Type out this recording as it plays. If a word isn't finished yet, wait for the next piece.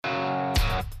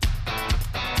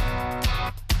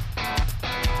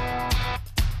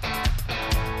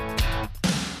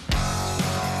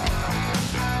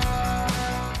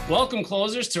Welcome,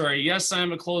 closers, to our Yes,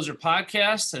 I'm a Closer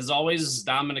podcast. As always, this is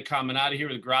Dominic coming out of here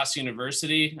with Gross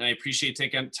University, and I appreciate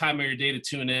taking time of your day to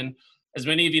tune in. As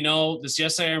many of you know, this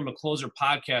Yes, I Am a Closer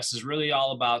podcast is really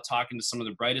all about talking to some of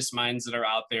the brightest minds that are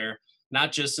out there,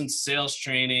 not just in sales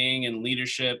training and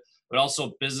leadership, but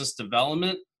also business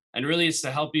development. And really, it's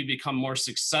to help you become more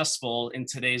successful in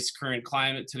today's current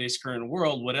climate, today's current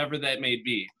world, whatever that may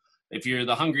be. If you're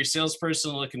the hungry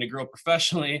salesperson looking to grow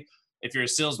professionally, if you're a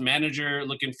sales manager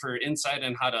looking for insight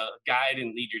on how to guide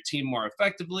and lead your team more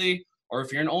effectively, or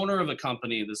if you're an owner of a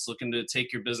company that's looking to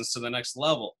take your business to the next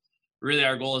level, really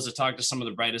our goal is to talk to some of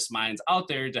the brightest minds out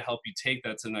there to help you take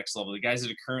that to the next level, the guys that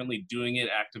are currently doing it,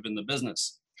 active in the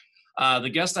business.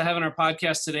 The guest I have on our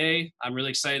podcast today, I'm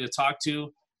really excited to talk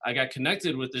to. I got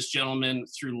connected with this gentleman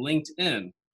through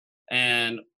LinkedIn,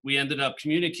 and we ended up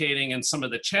communicating in some of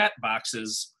the chat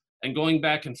boxes and going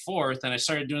back and forth. And I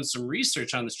started doing some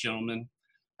research on this gentleman.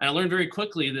 And I learned very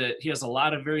quickly that he has a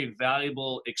lot of very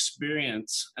valuable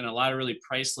experience and a lot of really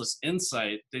priceless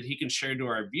insight that he can share to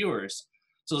our viewers.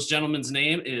 So this gentleman's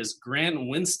name is Grant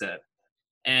Winstead.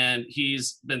 And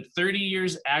he's been 30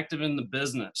 years active in the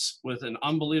business with an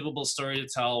unbelievable story to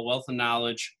tell, wealth of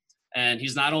knowledge. And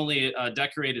he's not only a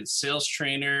decorated sales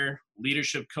trainer,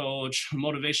 leadership coach,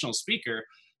 motivational speaker,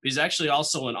 but he's actually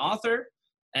also an author.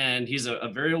 And he's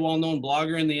a very well-known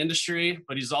blogger in the industry,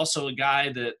 but he's also a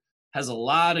guy that has a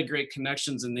lot of great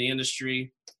connections in the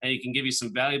industry, and he can give you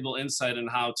some valuable insight on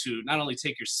how to not only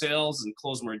take your sales and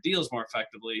close more deals more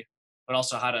effectively, but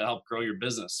also how to help grow your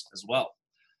business as well.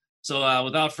 So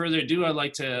without further ado, I'd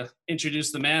like to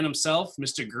introduce the man himself,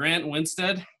 Mr. Grant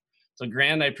Winstead. So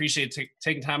Grant, I appreciate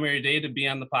taking time of your day to be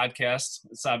on the podcast.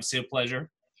 It's obviously a pleasure.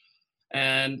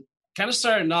 And kind of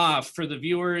starting off for the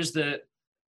viewers that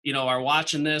are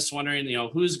watching this, wondering,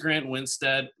 who's Grant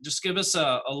Winstead? Just give us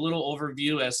a little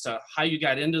overview as to how you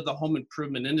got into the home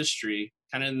improvement industry,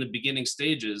 kind of in the beginning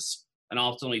stages, and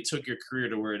ultimately took your career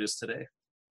to where it is today.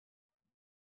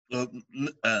 Well,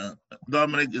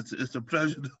 Dominic, it's a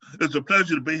pleasure. It's a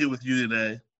pleasure to be here with you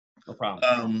today. No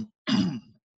problem.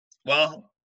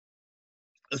 Well,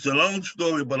 it's a long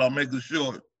story, but I'll make it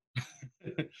short.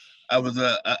 I was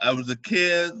a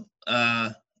kid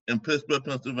in Pittsburgh,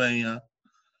 Pennsylvania.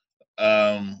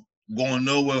 Going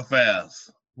nowhere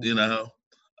fast, but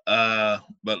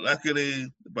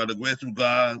luckily, by the grace of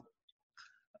God,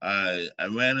 I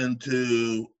ran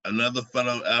into another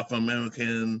fellow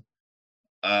Afro-American,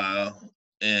 and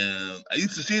I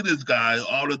used to see this guy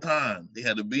all the time. He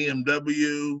had a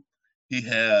BMW. He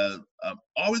had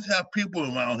always have people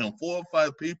around him, 4 or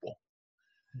 5 people.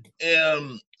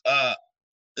 And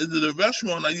there's a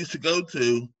restaurant I used to go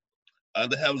to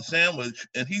have a sandwich,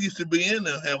 and he used to be in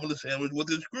there having a sandwich with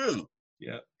his crew.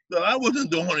 Yeah. So I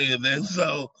wasn't doing anything.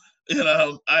 So,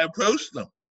 I approached him.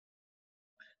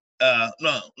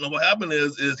 No, what happened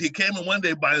is he came in one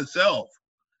day by himself,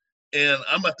 and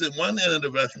I'm at the one end of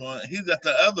the restaurant, he's at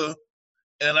the other,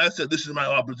 and I said, this is my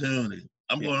opportunity.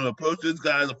 I'm going to approach this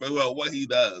guy to figure out what he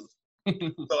does.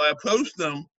 So I approached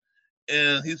him,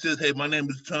 and he says, hey, my name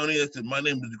is Tony. I said, my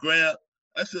name is Grant.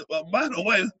 I said, well, by the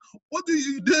way, what do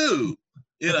you do?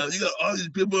 You got all these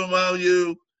people around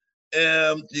you,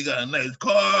 and you got a nice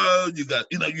car, you got,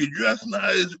 you dress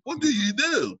nice. What do you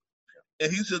do?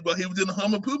 And he said, well, he was in the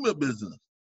home improvement business.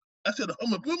 I said, the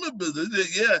home improvement business? He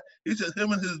said, yeah. He said,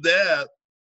 him and his dad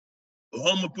were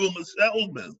home improvement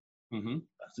salesmen. Mm-hmm.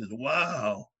 I said,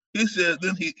 wow. He said,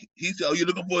 then he said, oh, you're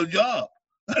looking for a job?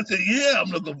 I said, yeah,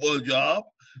 I'm looking for a job.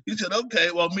 He said,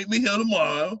 okay, well, meet me here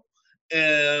tomorrow,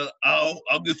 and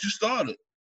I'll get you started.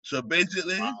 So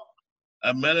basically, wow.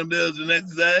 I met him there the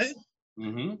next day.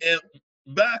 Mm-hmm. And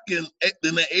back in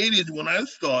the 80s when I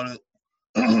started,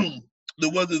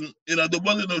 there wasn't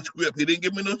no script. He didn't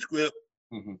give me no script.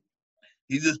 Mm-hmm.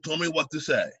 He just told me what to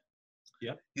say.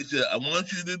 Yeah. He said, I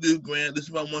want you to do, Grant, this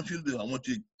is what I want you to do. I'm going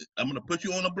to put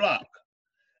you on a block,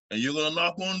 and you're going to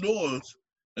knock on doors,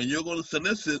 and you're going to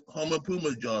solicit home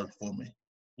improvement jobs for me.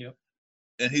 Yep.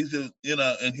 And he said,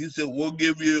 we'll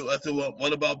give you, I said, well,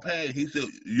 what about pay? He said,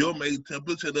 you'll make 10%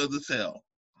 of the sale,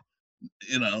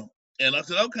 And I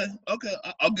said, okay,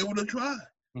 I'll give it a try.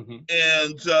 Mm-hmm.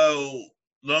 And so,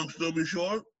 long story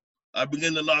short, I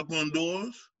began to knock on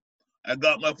doors. I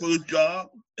got my first job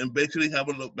and basically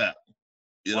haven't looked back.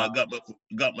 Wow. I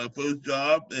got my first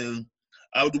job, and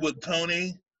I was with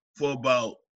Tony for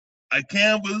I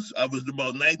was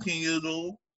about 19 years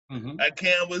old. Mm-hmm. I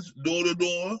canvassed door to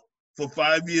door for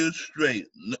 5 years straight,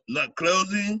 not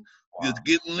closing, just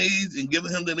getting leads and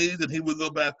giving him the leads, and he would go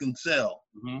back and sell.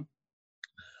 Mm-hmm.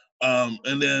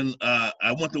 And then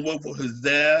I went to work for his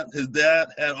dad. His dad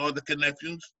had all the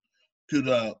connections to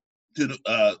the to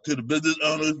the business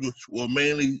owners, which were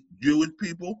mainly Jewish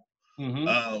people. Mm-hmm.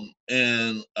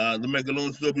 To make a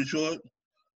long story short,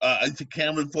 I used to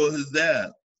canvas for his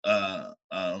dad.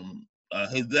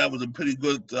 His dad was a pretty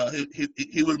good.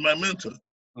 He was my mentor.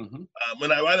 Mm-hmm.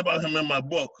 When I write about him in my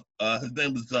book, his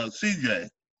name is CJ.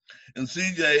 And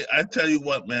CJ, I tell you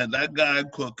what, man, that guy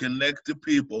could connect to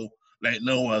people like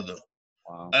no other.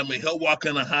 Wow. I mean, he'll walk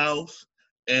in a house,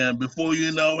 and before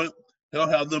you know it, he'll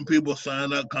have them people sign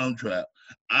that contract.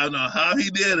 I don't know how he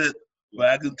did it, but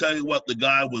I can tell you what, the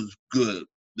guy was good.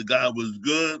 The guy was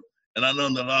good, and I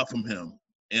learned a lot from him.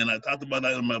 And I talked about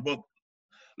that in my book,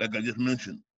 like I just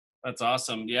mentioned. That's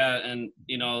awesome. Yeah, and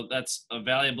that's a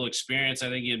valuable experience. I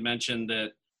think you had mentioned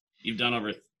that you've done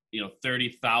over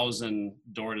 30,000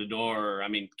 door to door. I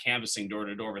mean, canvassing door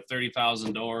to door, over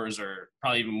 30,000 doors, or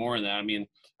probably even more than that. I mean,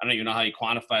 I don't even know how you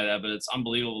quantify that, but it's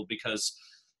unbelievable because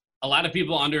a lot of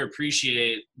people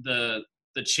underappreciate the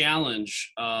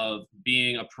challenge of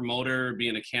being a promoter,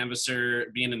 being a canvasser,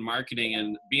 being in marketing,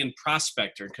 and being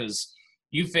prospector, because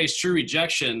you face true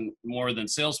rejection more than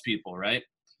salespeople, right?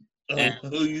 And,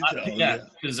 Who you telling? yeah,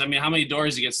 because I mean, how many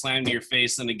doors you get slammed in your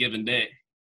face in a given day?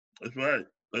 That's right.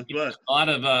 That's right. A lot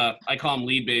of I call them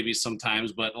lead babies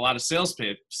sometimes, but a lot of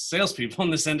salespeople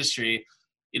in this industry,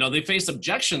 they face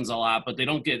objections a lot, but they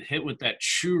don't get hit with that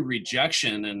true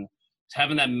rejection, and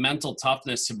having that mental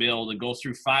toughness to be able to go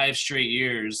through 5 straight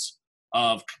years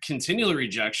of continual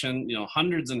rejection,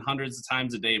 hundreds and hundreds of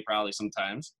times a day, probably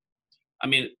sometimes. I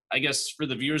mean, I guess for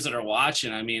the viewers that are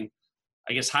watching,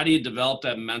 I guess, how do you develop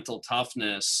that mental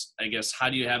toughness? I guess, how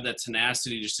do you have that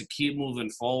tenacity just to keep moving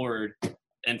forward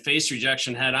and face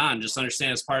rejection head on? Just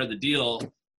understand it's part of the deal.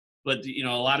 But, a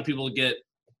lot of people get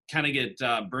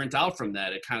burnt out from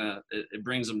that. It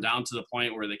brings them down to the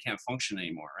point where they can't function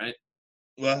anymore, right?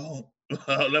 Well,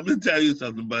 let me tell you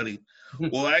something, buddy.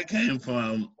 Where I came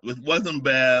from, it wasn't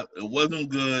bad. It wasn't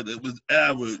good. It was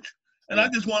average. And I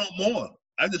just wanted more.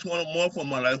 I just wanted more for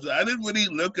my life. So I didn't really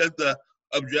look at the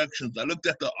objections. I looked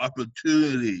at the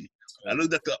opportunity.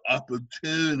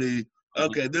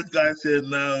 Okay, this guy said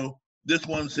no. This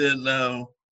one said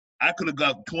no. I could have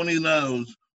got 20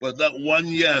 no's, but that one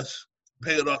yes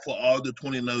paid off for all the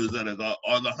 20 no's that I got,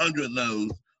 or the 100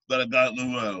 no's that I got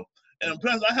in a row. And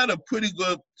plus, I had a pretty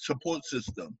good support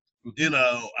system.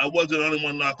 I wasn't the only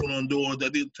one knocking on doors.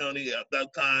 That the attorney at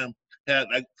that time had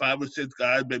like 5 or 6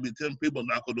 guys, maybe 10 people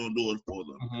knocking on doors for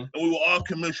them. And we were all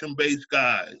commission-based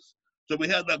guys. So we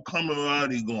had that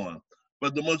camaraderie going.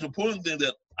 But the most important thing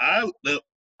that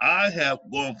I have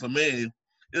going for me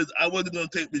is I wasn't going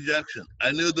to take rejection.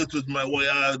 I knew this was my way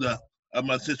out of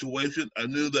my situation. I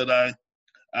knew that I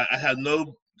had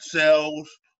no sales,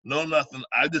 no nothing.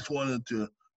 I just wanted to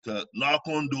knock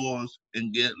on doors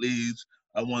and get leads.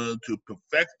 I wanted to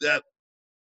perfect that,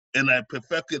 and I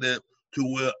perfected it to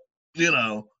where,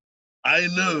 I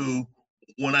knew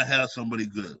when I had somebody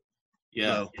good.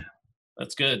 Yeah. So,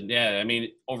 that's good. Yeah. I mean,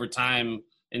 over time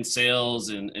in sales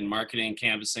and marketing,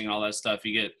 canvassing, all that stuff,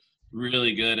 you get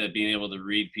really good at being able to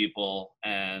read people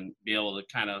and be able to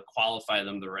kind of qualify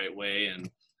them the right way. And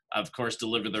of course,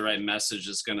 deliver the right message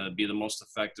that's going to be the most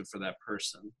effective for that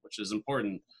person, which is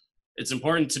important. It's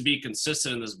important to be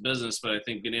consistent in this business, but I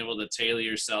think being able to tailor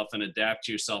yourself and adapt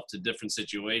yourself to different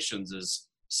situations is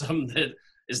something that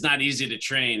is not easy to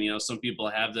train. Some people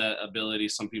have that ability,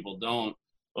 some people don't.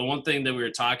 But one thing that we were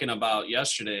talking about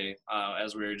yesterday,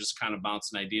 as we were just kind of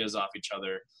bouncing ideas off each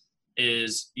other,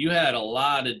 is you had a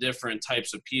lot of different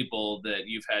types of people that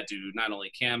you've had to not only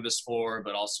canvas for,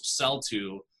 but also sell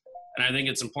to. And I think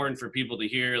it's important for people to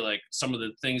hear like some of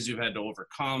the things you've had to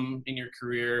overcome in your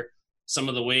career, some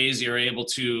of the ways you're able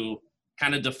to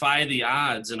kind of defy the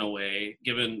odds in a way,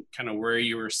 given kind of where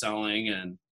you were selling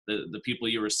and the people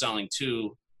you were selling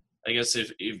to. I guess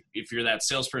if you're that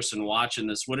salesperson watching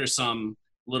this, what are some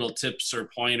little tips or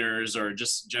pointers or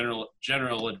just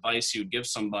general advice you'd give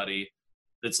somebody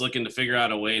that's looking to figure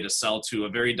out a way to sell to a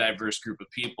very diverse group of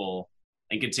people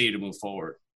and continue to move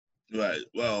forward? Right.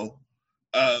 Well,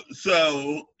 one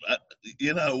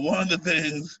of the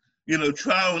things,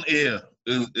 trial and error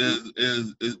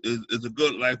is a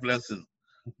good life lesson.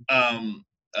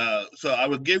 So I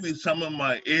would give you some of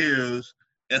my errors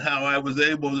and how I was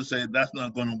able to say that's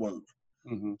not going to work.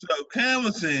 So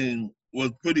canvassing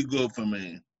was pretty good for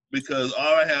me because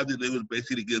all I had to do was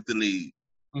basically get the lead.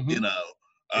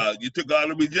 You took all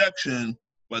the rejection,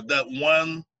 but that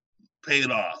one paid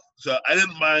off. So I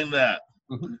didn't mind that.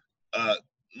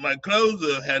 My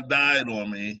closer had died on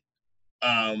me.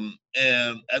 And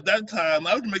at that time,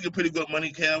 I was making pretty good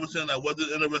money canvassing. I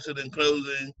wasn't interested in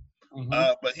closing,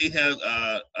 but he had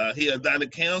died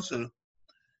of cancer,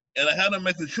 and I had to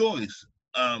make a choice.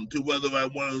 to whether I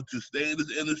wanted to stay in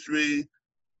this industry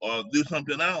or do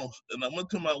something else. And I went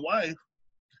to my wife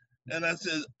and I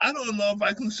said, I don't know if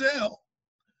I can sell.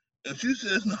 And she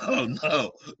says,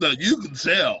 no, you can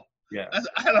sell. Yeah. I said,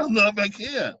 I don't know if I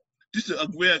can. She said,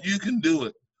 Grant, you can do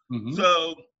it. Mm-hmm.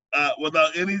 So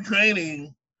without any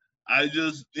training, I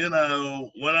just, went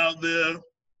out there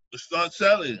to start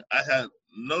selling. I had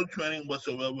no training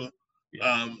whatsoever.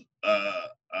 Yeah.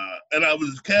 And I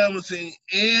was canvassing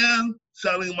and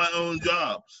selling my own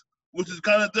jobs, which is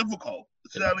kind of difficult,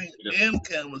 selling and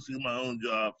canvassing my own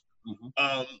jobs.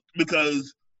 Mm-hmm.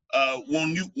 Because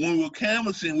when we were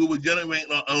canvassing, we were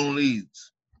generating our own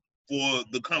leads for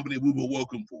the company we were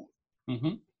working for.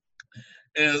 Mm-hmm.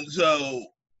 And so,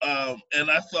 and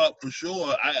I thought for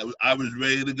sure I was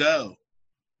ready to go.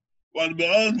 Well, to be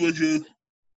honest with you,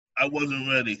 I wasn't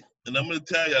ready. And I'm going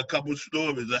to tell you a couple of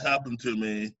stories that happened to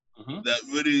me that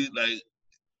really,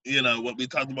 what we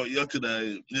talked about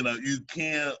yesterday, you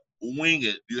can't wing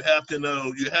it. You have to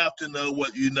know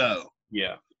what you know.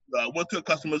 Yeah. So I went to a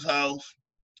customer's house.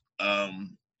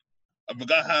 I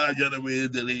forgot how I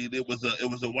generated the lead. It was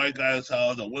a white guy's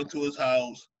house. I went to his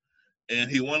house, and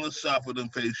he wanted software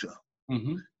and fascia.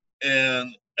 Mm-hmm.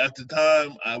 And at the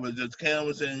time, I was just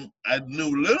canvassing. I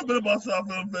knew a little bit about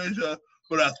software and fascia,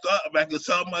 but I thought if I could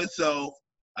sell myself,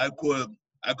 I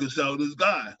could sell this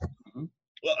guy. Mm-hmm.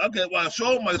 Well, I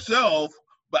sold myself,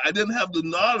 but I didn't have the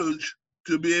knowledge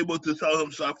to be able to sell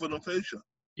him software and fascia.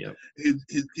 Yeah.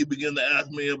 He began to ask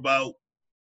me about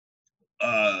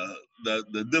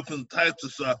the different types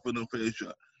of software and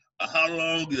fascia. How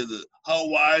long is it? How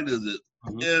wide is it?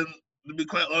 Mm-hmm. And to be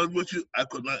quite honest with you, I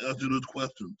could not answer those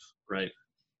questions. Right.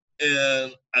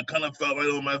 And I kind of fell right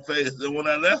on my face. And when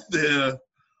I left there,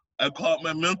 I called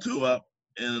my mentor up,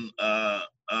 and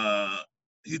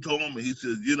he told me, he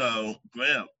said,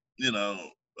 Grant,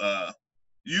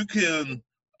 you can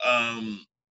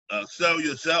sell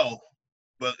yourself,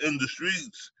 but in the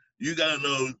streets, you gotta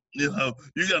know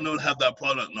to have that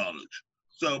product knowledge.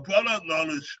 So product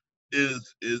knowledge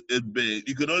is big.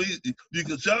 You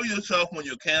can sell yourself when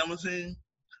you're canvassing.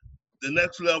 The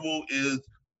next level is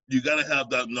you gotta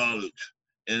have that knowledge.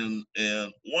 And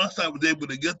once I was able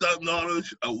to get that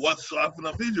knowledge of what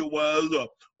software and fascia was or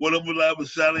whatever I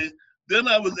was selling, then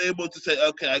I was able to say,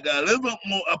 okay, I got a little bit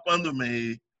more up under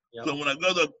me. Yep. So when I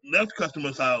go to the next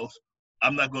customer's house,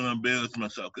 I'm not going to embarrass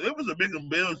myself. Because it was a big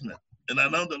embarrassment. And I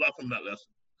learned a lot from that lesson.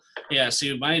 Yeah,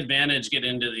 see, my advantage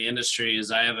getting into the industry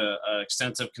is I have an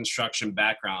extensive construction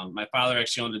background. My father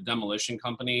actually owned a demolition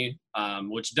company,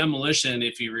 which demolition,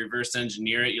 if you reverse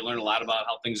engineer it, you learn a lot about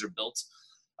how things are built.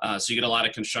 So you get a lot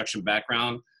of construction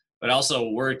background. But I also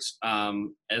worked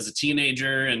as a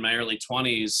teenager in my early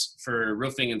 20s for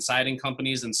roofing and siding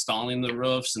companies, installing the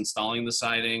roofs, installing the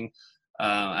siding.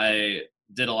 I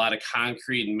did a lot of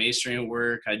concrete and masonry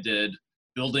work. I did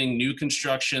building new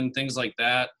construction, things like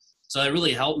that. So that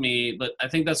really helped me. But I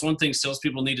think that's one thing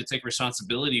salespeople need to take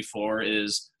responsibility for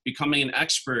is becoming an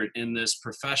expert in this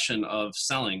profession of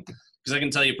selling. Because I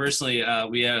can tell you personally,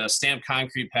 we had a stamped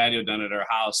concrete patio done at our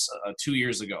house 2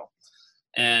 years ago.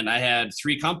 And I had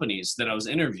 3 companies that I was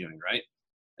interviewing, right?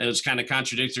 It was kind of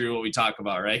contradictory to what we talk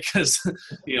about, right? Because,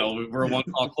 we're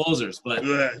one-call closers. But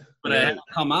I had to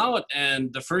come out,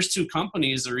 and the first 2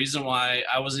 companies, the reason why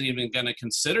I wasn't even going to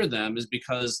consider them is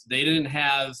because they didn't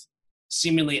have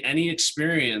seemingly any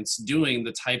experience doing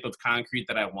the type of concrete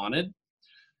that I wanted.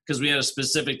 Because we had a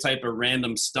specific type of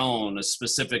random stone, a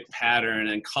specific pattern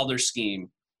and color scheme.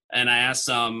 And I asked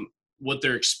them what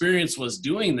their experience was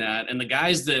doing that. And the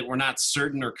guys that were not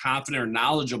certain or confident or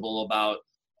knowledgeable about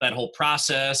that whole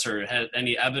process or had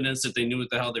any evidence that they knew what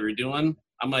the hell they were doing,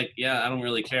 I'm like, yeah, I don't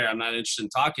really care. I'm not interested in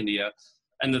talking to you.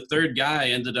 And the third guy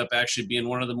ended up actually being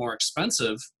one of the more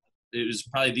expensive. It was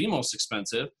probably the most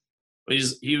expensive. But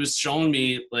he was showing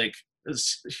me like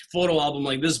this photo album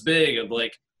like this big of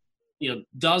like,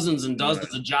 dozens and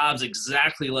dozens of jobs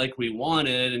exactly like we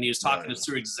wanted. And he was talking us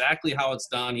through exactly how it's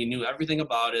done. He knew everything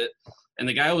about it. And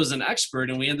the guy was an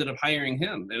expert, and we ended up hiring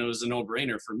him. And it was a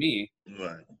no-brainer for me.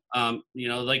 Right.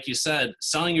 Like you said,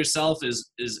 selling yourself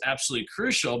is absolutely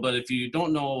crucial. But if you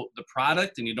don't know the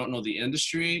product and you don't know the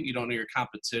industry, you don't know your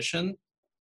competition.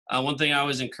 One thing I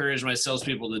always encourage my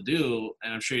salespeople to do,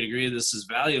 and I'm sure you'd agree this is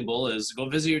valuable, is go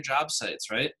visit your job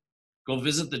sites, right? Go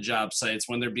visit the job sites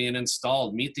when they're being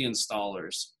installed, meet the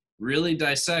installers, really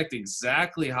dissect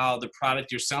exactly how the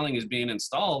product you're selling is being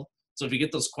installed. So if you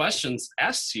get those questions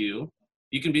asked to you,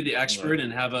 you can be the expert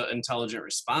and have an intelligent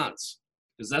response,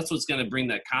 because that's what's going to bring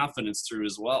that confidence through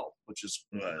as well, which is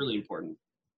really important.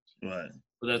 Right.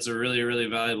 But that's a really, really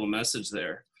valuable message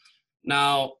there.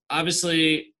 Now,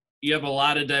 obviously, you have a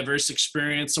lot of diverse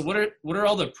experience. So what are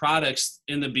all the products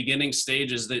in the beginning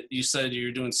stages that you said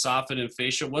you're doing soffit and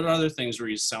facial? What other things were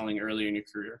you selling earlier in your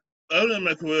career? Early in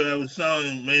my career, I was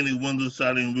selling mainly window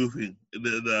siding roofing,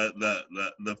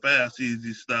 the fast,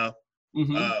 easy stuff.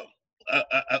 Mm-hmm. Uh,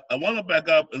 I want to back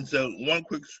up and say one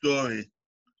quick story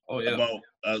Oh yeah. about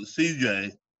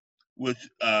CJ, which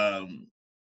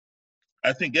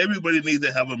I think everybody needs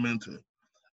to have a mentor.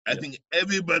 I Yep. think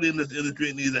everybody in this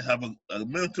industry needs to have a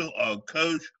mentor or a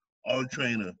coach or a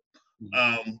trainer.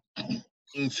 Mm-hmm.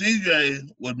 And CJ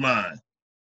was mine.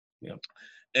 Yep.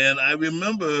 And I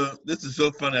remember, this is so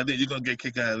funny, I think you're going to get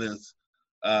a kick out of this.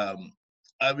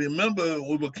 I remember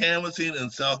we were canvassing in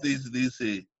Southeast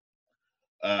DC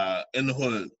in the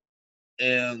hood.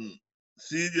 And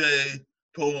CJ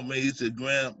told me, he said,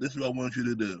 Grant, this is what I want you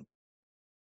to do.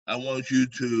 I want you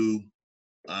to,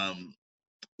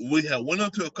 we had went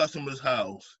into a customer's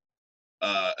house,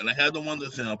 and I had the window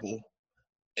sample,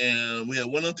 and we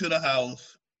had went into the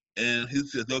house, and he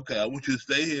says, okay, I want you to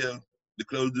stay here to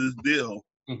close this deal,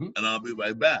 Mm-hmm. and I'll be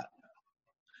right back.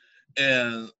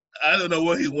 And I don't know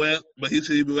where he went, but he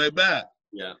said he'd be right back.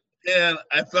 Yeah. And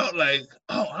I felt like,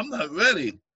 oh, I'm not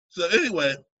ready. So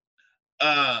anyway,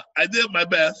 I did my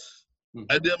best. Mm-hmm.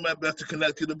 I did my best to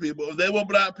connect to the people. They were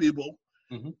Black people.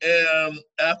 Mm-hmm. And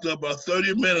after about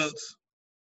 30 minutes,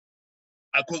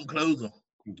 I couldn't close them.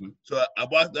 Mm-hmm. So I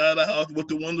walked out of the house with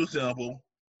the window sample.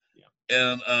 Yeah.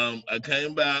 And I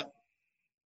came back,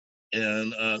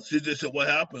 and CJ said, what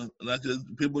happened? And I said,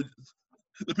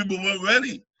 the people weren't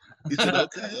ready. He said,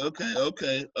 okay.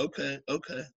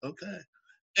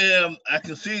 And I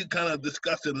can see kind of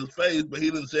disgust in his face, but he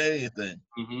didn't say anything.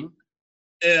 Mm-hmm.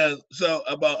 And so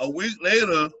about a week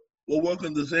later, we're working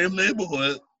in the same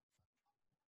neighborhood,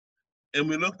 and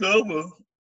we looked over,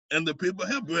 and the people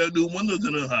have brand new windows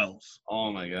in their house. Oh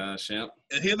my gosh, yeah.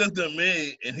 And he looked at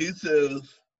me, and he says,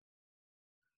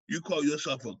 you call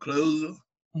yourself a closer?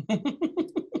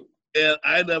 And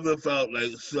I never felt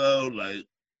so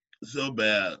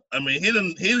bad. I mean, he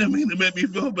didn't mean to make me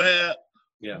feel bad.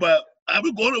 Yeah. But I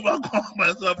was going about calling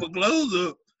myself a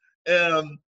closer,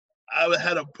 and I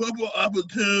had a purple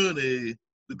opportunity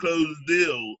to close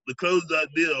that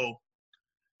deal,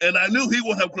 and I knew he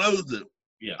would have closed it.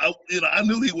 Yeah. I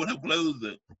knew he would have closed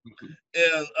it. Mm-hmm.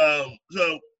 And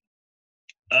so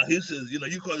he says,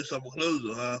 you call yourself a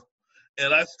closer, huh?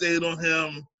 And I stayed on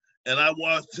him, and I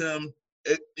watched him,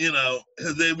 his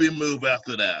every move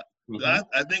after that. Mm-hmm. So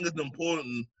I think it's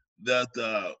important that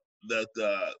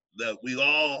we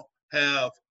all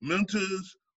have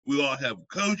mentors, we all have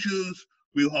coaches,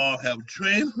 we all have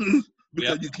trainers,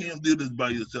 because you can't do this by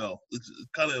yourself. It's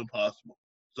kind of impossible.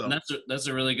 So and that's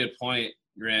a really good point,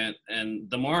 Grant. And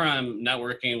the more I'm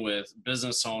networking with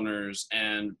business owners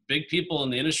and big people in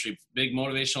the industry, big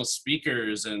motivational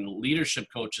speakers and leadership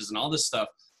coaches and all this stuff,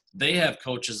 they have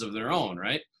coaches of their own,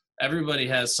 right? Everybody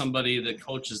has somebody that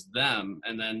coaches them,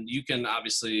 and then you can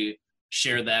obviously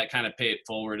share that, kind of pay it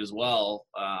forward as well,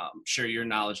 share your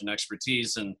knowledge and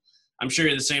expertise. And I'm sure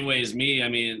you're the same way as me. I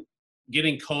mean,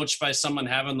 getting coached by someone,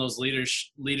 having those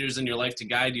leaders in your life to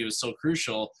guide you is so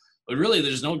crucial. But really,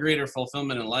 there's no greater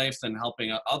fulfillment in life than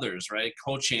helping others, right?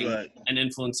 Coaching and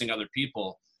influencing other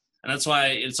people. And that's why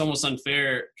it's almost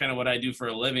unfair, kind of what I do for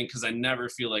a living, because I never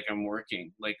feel like I'm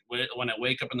working. Like when I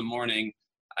wake up in the morning,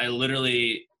 I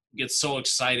literally get so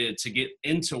excited to get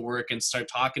into work and start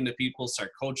talking to people,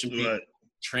 start coaching people.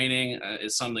 Training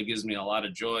is something that gives me a lot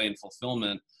of joy and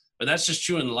fulfillment. But that's just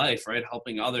true in life, right?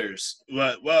 Helping others.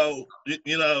 Right. Well,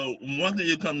 one thing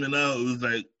you come to know is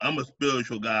I'm a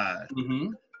spiritual guy.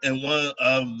 Mm-hmm. And one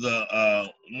of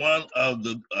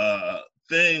the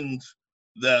things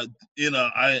that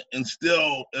I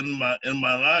instill in my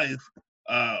life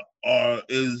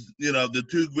is the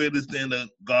two greatest things that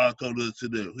God told us to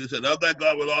do. He said, love thy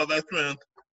God with all thy strength,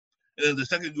 and the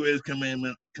second greatest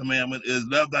commandment is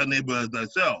love thy neighbor as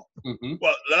thyself. Mm-hmm.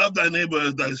 Well, love thy neighbor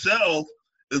as thyself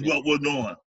is what we're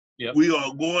doing. Yep. We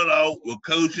are going out, we're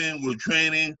coaching, we're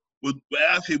training. We're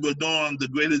doing the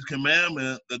greatest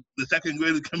commandment, the second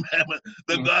greatest commandment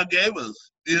that mm-hmm. God gave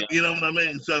us. You know what I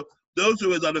mean? So those are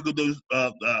ways I look at those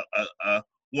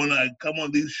when I come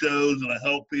on these shows and I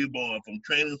help people, or if I'm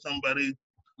training somebody,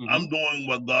 mm-hmm. I'm doing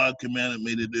what God commanded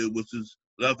me to do, which is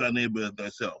love thy neighbor as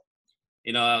thyself.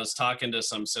 I was talking to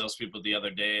some salespeople the other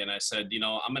day, and I said,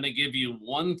 I'm going to give you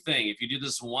one thing. If you do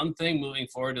this one thing moving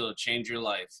forward, it'll change your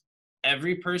life.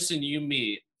 Every person you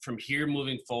meet from here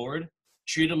moving forward,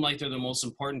 treat them like they're the most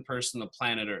important person on the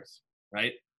planet Earth,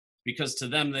 right? Because to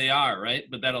them they are, right?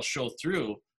 But that'll show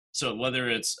through. So whether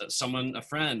it's someone, a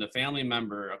friend, a family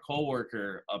member, a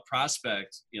coworker, a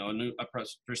prospect, a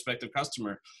prospective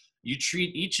customer, you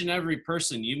treat each and every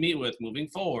person you meet with moving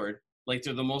forward like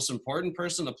they're the most important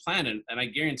person on the planet, and I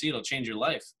guarantee it'll change your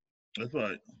life. That's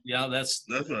right. Yeah, that's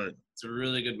right. It's a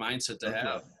really good mindset to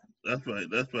have. Right.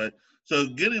 That's right. So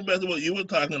getting back to what you were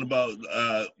talking about,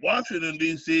 Washington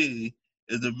D.C.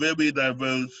 is a very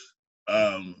diverse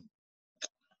um,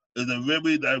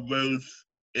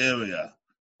 area.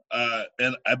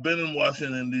 And I've been in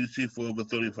Washington D.C. for over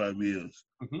 35 years.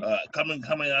 Mm-hmm.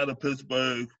 Coming out of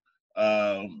Pittsburgh,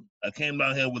 I came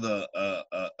down here with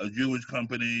a Jewish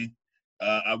company.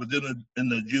 I was in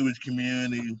the Jewish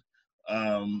community,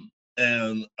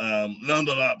 and learned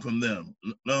a lot from them.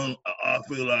 Learned an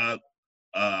awful lot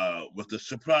with the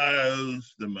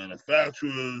suppliers, the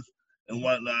manufacturers, and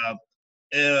whatnot.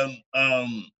 And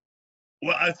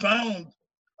what I found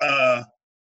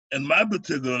in my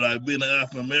particular life, being an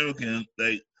African American,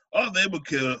 all they would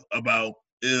care about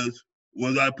is,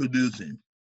 was I producing?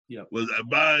 Yep. Was I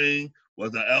buying?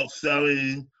 Was I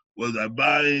outselling? Was I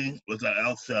buying? Was I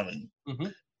outselling? Mm-hmm.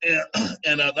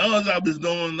 And as long as I was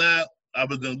doing that, I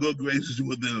was in good graces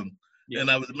with them. Yep.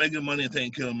 And I was making money and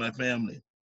taking care of my family.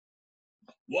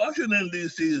 Washington,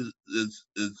 D.C. is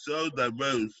so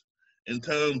diverse in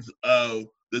terms of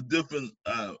the different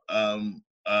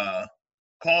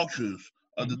cultures,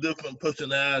 of the different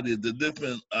personalities, the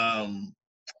different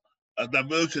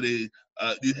diversity.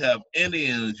 You have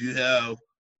Indians, you have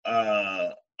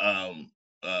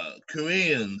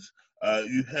Koreans,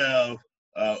 you have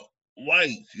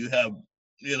whites, you have,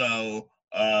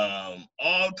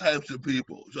 all types of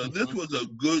people. So this was a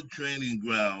good training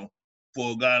ground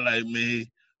for a guy like me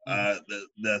that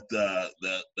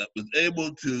was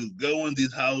able to go in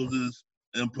these houses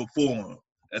and perform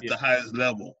at the highest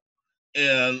level.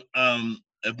 And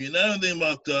if you know anything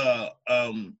about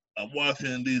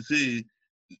Washington D.C.,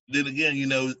 then again,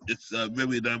 it's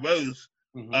very diverse,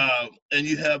 and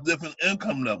you have different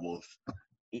income levels.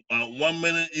 1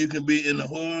 minute you can be in the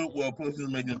hood where a person is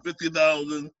making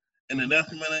 $50,000, and the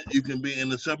next minute you can be in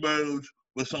the suburbs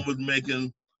where someone's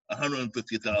making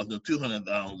 $150,000,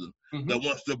 $200,000 that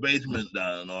wants their basement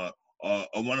done or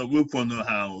want a roof on their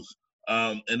house.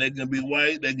 And they can be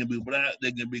white, they can be black,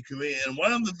 they can be Korean. And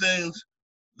one of the things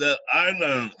that I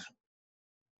learned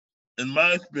in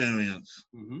my experience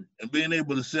and being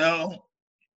able to sell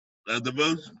a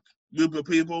diverse group of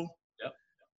people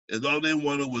is all they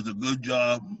wanted was a good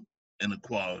job and a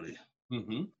quality.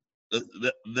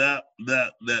 That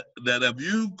if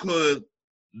you could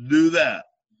do that,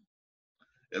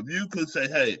 if you could say,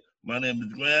 hey, my name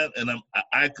is Grant, and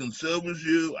I can service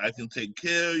you, I can take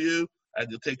care of you, I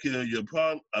can take care of your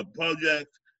project.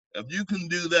 If you can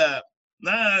do that,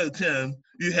 9 out of 10,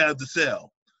 you have to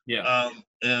sell. Yeah.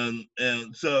 And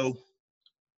so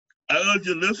I urge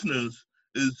your listeners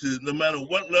is to, no matter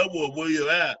what level of where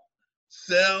you're at,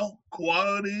 sell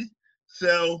quality,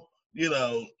 sell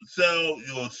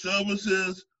your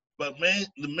services, but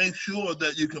make sure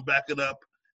that you can back it up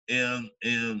and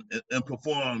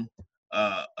perform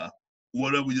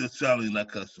whatever you're selling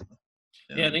that customer.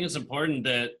 Yeah, I think it's important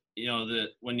that that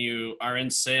when you are in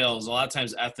sales, a lot of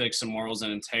times ethics and morals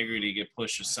and integrity get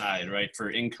pushed aside, right,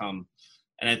 for income.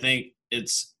 And I think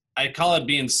I call it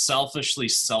being selfishly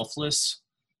selfless,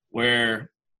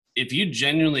 where if you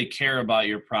genuinely care about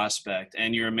your prospect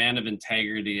and you're a man of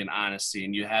integrity and honesty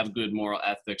and you have good moral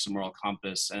ethics and moral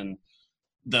compass, and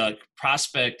the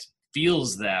prospect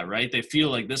feels that, right? They feel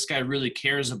like this guy really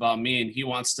cares about me and he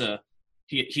wants to,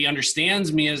 he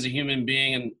understands me as a human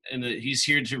being and that he's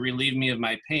here to relieve me of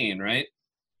my pain, right?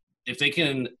 If they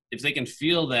can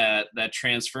feel that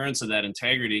transference of that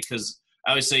integrity, because I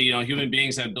always say, human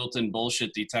beings have built-in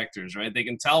bullshit detectors, right? They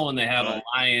can tell when they have a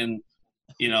lion,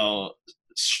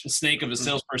 snake of a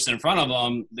salesperson in front of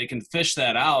them. They can fish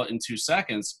that out in 2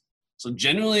 seconds. So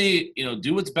generally,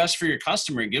 do what's best for your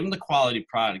customer. Give them the quality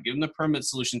product, give them the permanent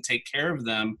solution, take care of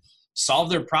them, solve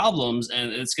their problems,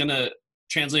 and it's going to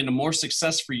translate into more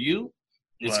success for you.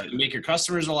 It's going to make your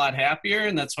customers a lot happier.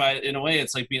 And that's why, in a way,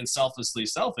 it's like being selflessly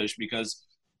selfish, because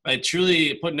by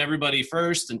truly putting everybody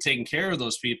first and taking care of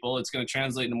those people, it's going to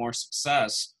translate into more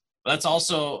success. But that's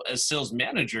also, as sales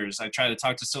managers, I try to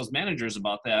talk to sales managers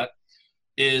about that,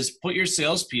 is put your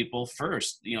salespeople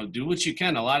first. Do what you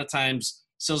can. A lot of times,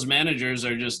 sales managers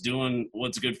are just doing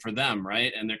what's good for them,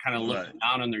 right? And they're kind of looking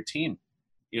down on their team.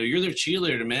 You're their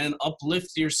cheerleader, man.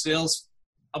 Uplift your salespeople.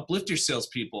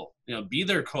 Be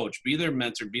their coach, be their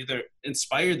mentor,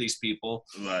 inspire these people,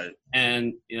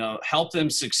 and help them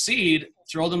succeed.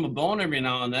 Throw them a bone every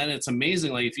now and then. It's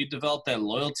amazing. Like if you develop that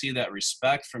loyalty, that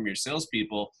respect from your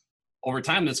salespeople, over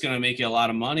time, that's going to make you a lot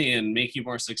of money and make you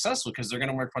more successful, because they're going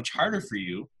to work much harder for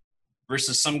you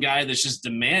versus some guy that's just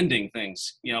demanding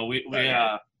things. We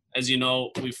as you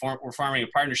know, we're forming a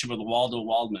partnership with Waldo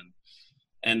Waldman.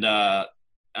 And I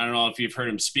don't know if you've heard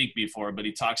him speak before, but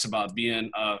he talks about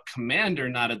being a commander,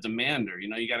 not a demander. You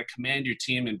know, you got to command your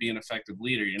team and be an effective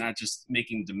leader. You're not just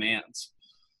making demands.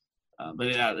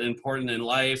 But yeah, important in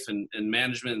life and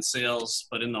management and sales,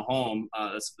 but in the home,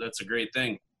 that's a great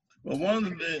thing. Well, one of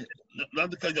the things,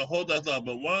 not to cut your whole thought,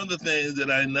 but one of the things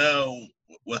that I know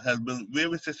what has been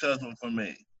very successful for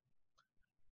me,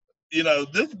 you know,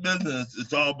 this business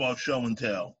is all about show and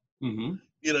tell. Mm-hmm.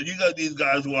 You know, you got these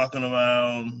guys walking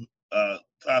around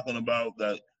talking about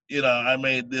that, you know, I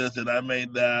made this and I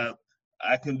made that.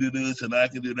 I can do this and I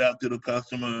can do that to the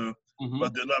customer, Mm-hmm.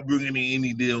 but they're not bringing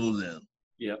any deals in.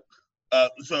 Yep.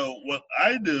 So what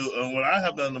I do and what I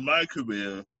have done in my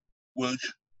career,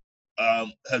 which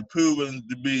has proven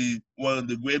to be one of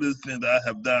the greatest things I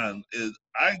have done, is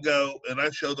I go and I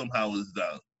show them how it's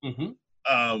done. Mm-hmm.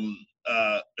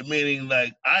 Meaning,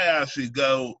 like, I actually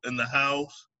go in the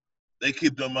house. They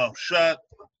keep their mouth shut.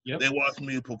 Yep. They watch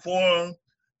me perform.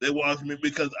 They watch me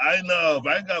because I know if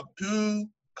I got 2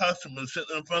 customers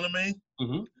sitting in front of me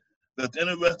mm-hmm. that's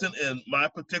interested in my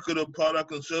particular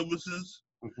product and services,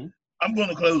 mm-hmm. I'm going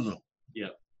to close them. Yeah.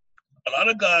 A lot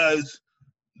of guys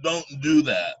don't do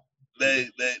that.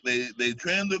 They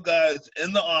train the guys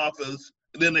in the office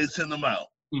and then they send them out.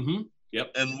 Mm-hmm.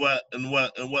 Yep. And what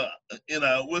you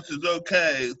know, which is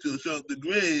okay to a certain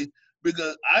degree,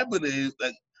 because I believe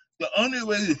that the only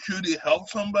way to truly help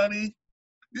somebody,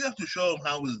 you have to show them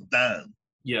how it's done.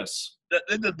 Yes.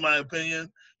 That's just my opinion.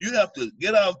 You have to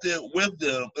get out there with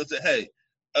them and say, hey,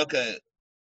 okay,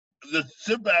 just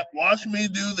sit back, watch me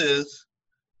do this,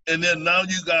 and then now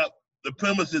you got the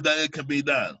premises that it can be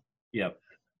done. Yep.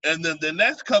 And then the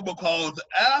next couple calls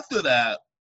after that,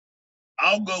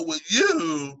 I'll go with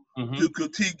you mm-hmm. to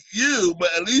critique you, but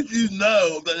at least you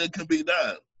know that it can be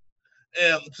done.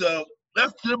 And so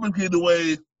that's typically the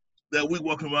way that we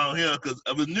work around here, because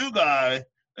of a new guy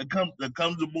that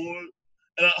comes aboard,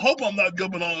 and I hope I'm not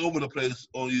jumping all over the place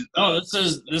on you. No, this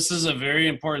is a very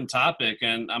important topic,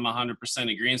 and I'm 100%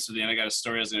 agreeing with you. And I got a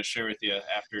story I was going to share with you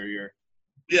after your.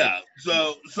 Yeah,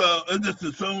 so it's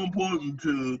just so important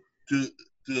to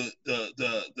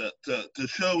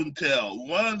show and tell.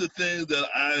 One of the things that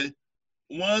I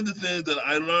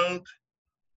learned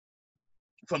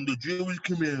from the Jewish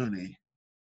community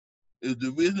is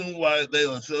the reason why they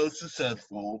are so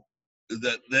successful is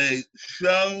that they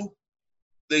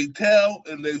tell,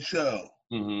 and they show.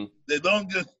 Mm-hmm. They don't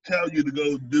just tell you to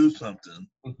go do something.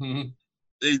 Mm-hmm.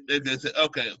 They say,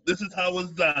 okay, this is how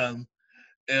it's done,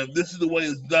 and this is the way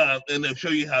it's done, and they'll show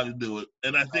you how to do it.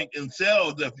 And I think in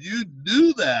sales, if you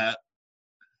do that,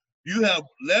 you have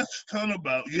less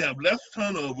turnover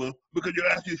because you're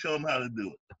actually showing them how to do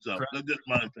it. So Correct. That's just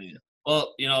my opinion.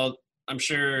 Well, you know, I'm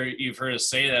sure you've heard us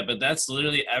say that, but that's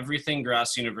literally everything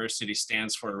Gross University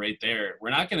stands for right there. We're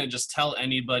not going to just tell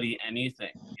anybody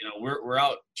anything. You know, we're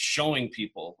out showing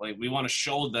people. Like, we want to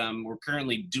show them we're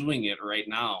currently doing it right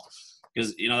now,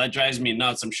 because, you know, that drives me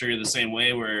nuts. I'm sure you're the same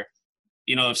way, where,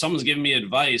 you know, if someone's giving me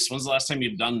advice, when's the last time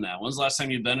you've done that? When's the last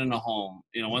time you've been in a home?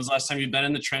 You know, when's the last time you've been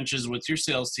in the trenches with your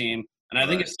sales team? And I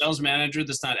think a sales manager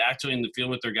that's not actually in the field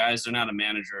with their guys, they're not a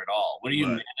manager at all. What are you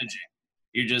managing?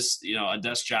 You're just, you know, a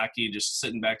desk jockey, just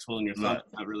sitting back twiddling your thumb.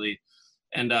 Not really.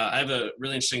 And I have a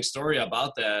really interesting story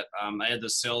about that. I had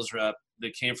this sales rep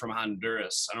that came from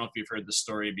Honduras. I don't know if you've heard the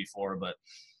story before, but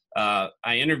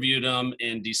I interviewed him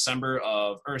in November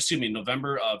of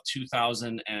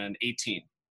 2018.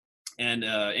 And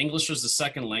English was the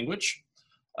second language.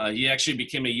 He actually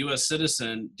became a U.S.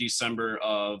 citizen December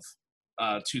of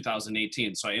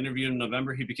 2018. So I interviewed him in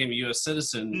November. He became a U.S.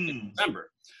 citizen in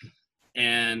December.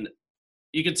 And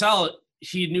you could tell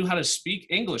he knew how to speak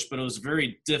English, but it was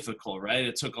very difficult, right?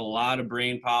 It took a lot of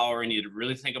brain power, and you had to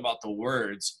really think about the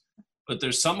words. But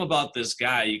there's something about this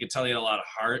guy. You could tell he had a lot of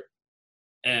heart,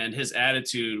 and his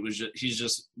attitude was he's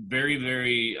just very,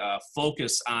 very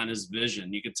focused on his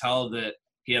vision. You could tell that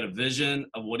he had a vision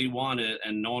of what he wanted,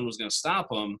 and no one was going to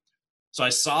stop him. So I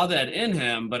saw that in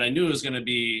him, but I knew it was going to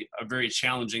be a very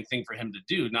challenging thing for him to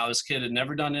do. Now, this kid had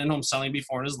never done in-home selling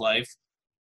before in his life.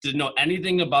 Didn't know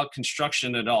anything about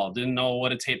construction at all. Didn't know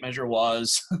what a tape measure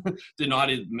was. Didn't know how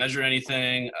to measure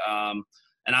anything. And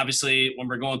obviously, when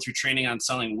we're going through training on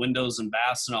selling windows and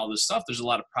baths and all this stuff, there's a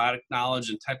lot of product knowledge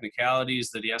and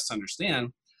technicalities that he has to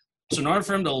understand. So in order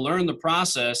for him to learn the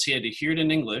process, he had to hear it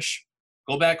in English,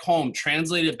 go back home,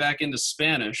 translate it back into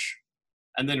Spanish,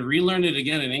 and then relearn it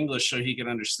again in English so he could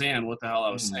understand what the hell I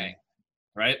was saying,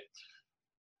 right?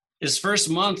 His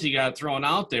first month, he got thrown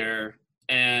out there,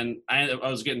 and I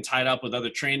was getting tied up with other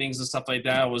trainings and stuff like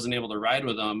that. I wasn't able to ride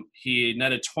with him. He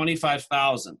netted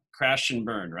 25,000, crashed and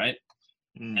burned, right?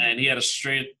 And he had a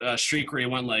streak where he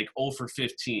went like 0 for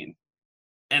 15.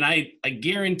 And I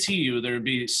guarantee you there would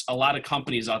be a lot of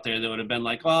companies out there that would have been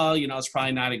like, well, it's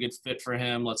probably not a good fit for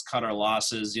him. Let's cut our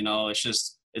losses.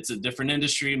 It's a different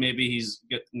industry. Maybe he's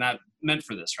not meant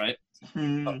for this, right?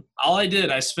 All I did,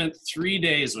 I spent 3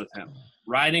 days with him,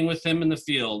 riding with him in the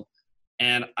field.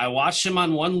 And I watched him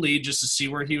on one lead just to see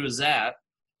where he was at.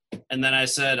 And then I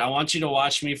said, I want you to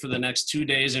watch me for the next 2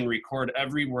 days and record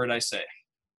every word I say.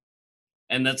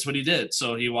 And that's what he did.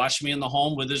 So he watched me in the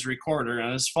home with his recorder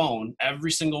on his phone,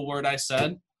 every single word I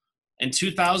said. In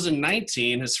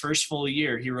 2019, his first full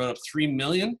year, he wrote up $3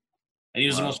 million, and he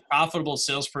was the most profitable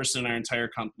salesperson in our entire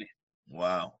company.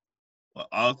 Wow. Well,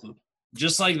 awesome.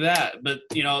 Just like that. But,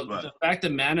 the fact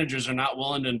that managers are not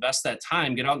willing to invest that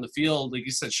time, get out in the field, like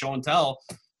you said, show and tell.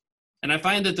 And I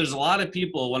find that there's a lot of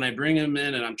people, when I bring them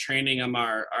in and I'm training them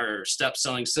our step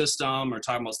selling system or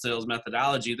talking about sales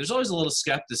methodology, there's always a little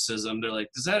skepticism. They're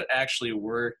like, does that actually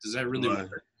work? Does that really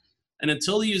work? And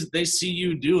until they see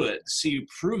you do it, see you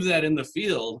prove that in the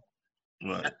field,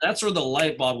 that's where the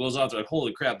light bulb goes off. They're like,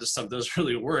 holy crap, this stuff does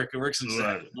really work. It works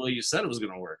exactly the way you said it was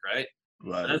going to work, right?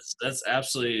 Right. That's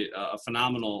absolutely a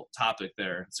phenomenal topic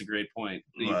there. It's a great point.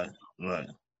 Right. Okay.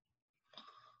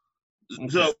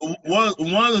 So one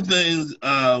of the things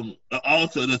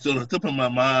also that's on the tip of my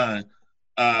mind,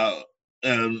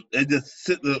 and it just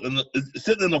sitting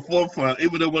in the forefront,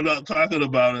 even though we're not talking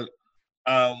about it.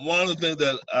 One of the things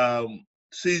that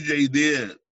CJ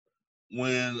did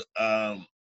when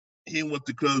he went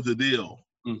to close the deal,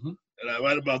 and I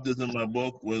write about this in my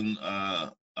book when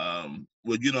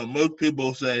most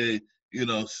people say,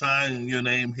 sign your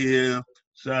name here,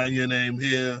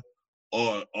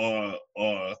 or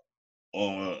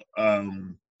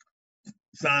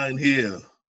sign here.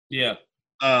 Yeah.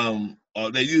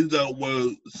 Or they use that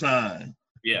word sign.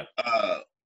 Yeah.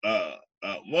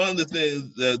 One of the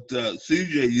things that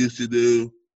CJ used to do,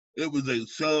 it was like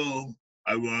so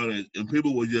ironic, and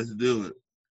people would just do it.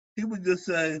 He would just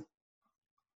say,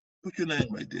 put your name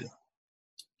right there.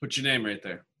 Put your name right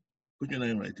there. Put your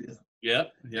name right there. Yeah.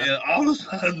 And all of a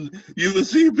sudden, you would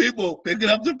see people picking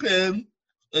up the pen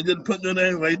and just putting their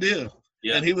name right there.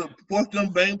 Yeah. And he would push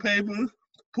them bank papers,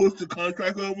 push the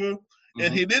contract over,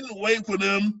 and he didn't wait for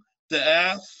them to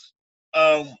ask,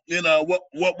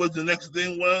 what was the next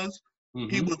thing was.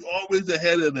 He was always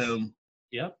ahead of them.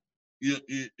 Yep.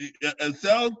 As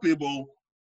salespeople,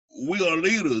 we are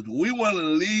leaders. We want to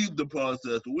lead the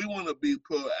process. We want to be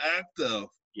proactive.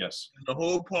 Yes. In the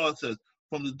whole process.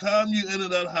 From the time you enter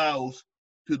that house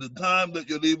to the time that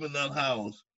you're leaving that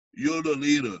house, you're the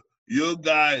leader. You're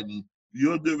guiding.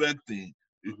 You're directing.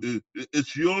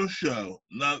 It's your show,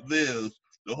 not theirs.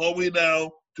 The whole way down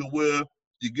to where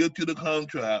you get to the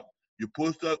contract, you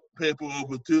push that paper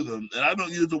over to them. And I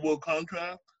don't use the word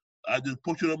contract. I just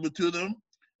push it over to them.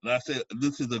 And I say,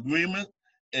 this is agreement,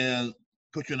 and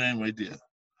put your name right there.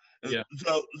 Yeah.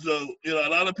 So a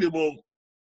lot of people,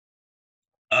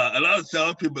 a lot of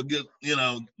salespeople get,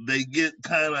 they get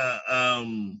kind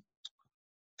of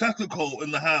technical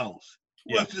in the house.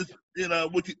 Yeah.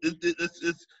 Which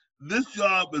is, this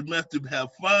job is meant to have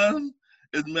fun.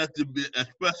 It's meant to be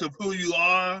expressive who you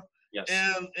are. Yes.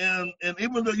 And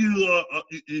even though you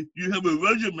have a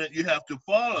regiment you have to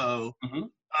follow,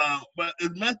 but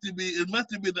it's meant to be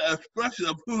the expression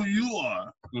of who you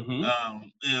are.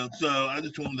 And so I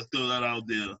just wanted to throw that out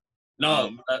there.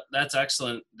 No, that's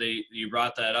excellent. You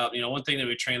brought that up. One thing that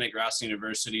we train at Gross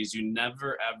University is you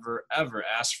never, ever, ever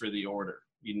ask for the order.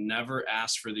 You never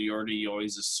ask for the order. You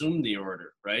always assume the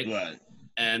order, right? Right.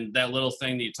 And that little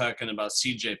thing that you're talking about,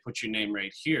 CJ, put your name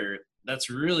right here. That's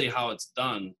really how it's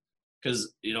done.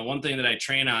 Because, one thing that I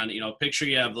train on, picture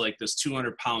you have like this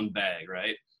 200-pound bag,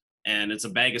 right? And it's a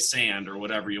bag of sand or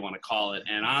whatever you want to call it.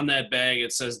 And on that bag,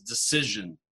 it says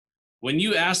decision. When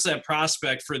you ask that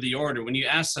prospect for the order, when you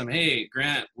ask them, hey,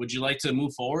 Grant, would you like to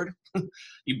move forward?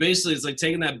 You basically, it's like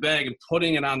taking that bag and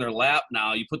putting it on their lap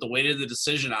now. You put the weight of the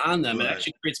decision on them. Right. It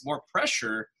actually creates more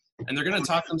pressure, and they're going to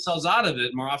talk themselves out of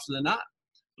it more often than not.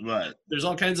 Right. There's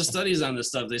all kinds of studies on this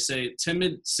stuff. They say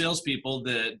timid salespeople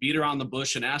that beat around the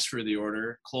bush and ask for the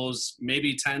order close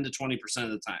maybe 10 to 20%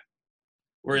 of the time.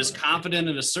 Whereas confident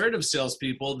and assertive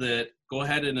salespeople that go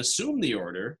ahead and assume the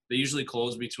order, they usually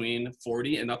close between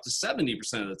 40 and up to 70%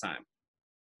 of the time.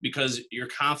 Because you're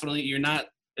confidently,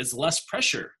 it's less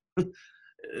pressure. And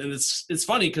it's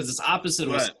funny because it's opposite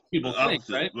of what people think,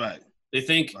 right? Right. They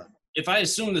think, if I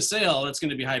assume the sale, it's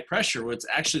going to be high pressure. Well, it's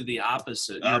actually the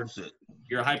opposite.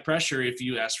 you're high pressure if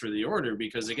you ask for the order,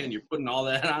 because again, you're putting all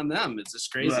that on them. It's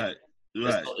just crazy. Right.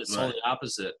 It's totally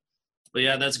opposite. But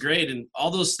yeah, that's great. And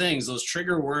all those things, those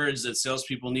trigger words that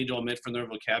salespeople need to omit from their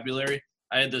vocabulary.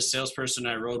 I had this salesperson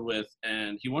I rode with,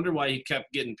 and he wondered why he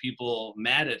kept getting people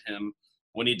mad at him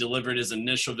when he delivered his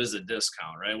initial visit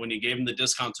discount, right? When he gave him the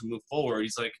discount to move forward,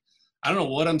 he's like, I don't know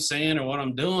what I'm saying or what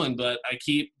I'm doing, but I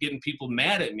keep getting people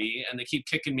mad at me and they keep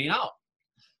kicking me out.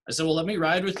 I said, well, let me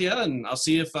ride with you and I'll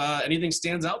see if anything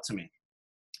stands out to me.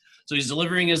 So he's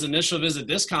delivering his initial visit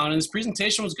discount and his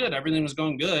presentation was good. Everything was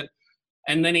going good.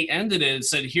 And then he ended it and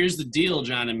said, here's the deal,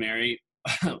 John and Mary.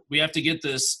 We have to get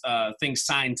this thing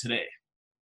signed today.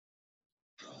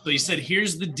 So he said,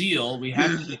 here's the deal. We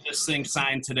have to get this thing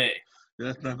signed today.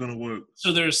 That's not going to work.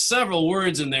 So there's several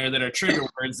words in there that are trigger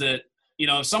words that, you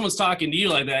know, if someone's talking to you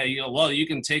like that, you go, well, you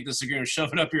can take this agreement and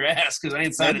shove it up your ass because I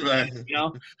ain't signing it, you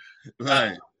know?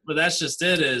 Right. But that's just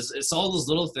it, is it's all those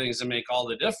little things that make all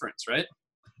the difference, right?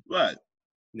 Right.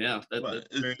 Yeah. Right.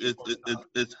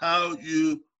 It's how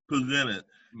you present it.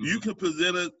 Mm-hmm. You can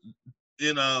present it,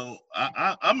 you know,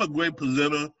 I'm a great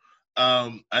presenter.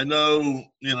 I know,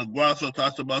 you know, Grasso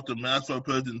talks about the master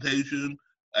presentation.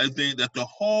 I think that your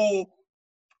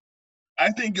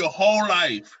whole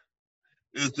life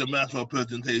is the master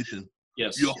presentation.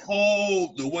 Yes.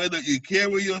 The way that you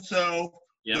carry yourself,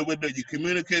 yep. the way that you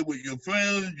communicate with your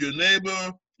friends, your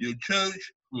neighbor, your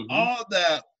church, mm-hmm. all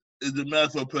that is the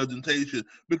master presentation.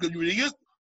 Because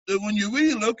when you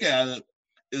really look at it,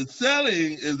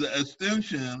 selling is an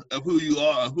extension of who you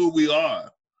are, who we are.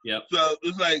 Yep. So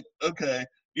it's like, okay,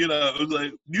 you know, it's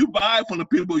like you buy from the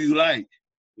people you like.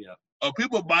 Yeah. Or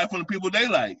people buy from the people they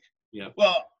like. Yeah.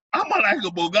 Well, I'm a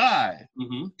likable guy.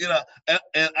 Mm-hmm. You know,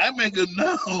 and I make it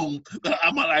known that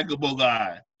I'm a likable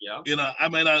guy. Yeah. You know, I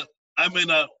may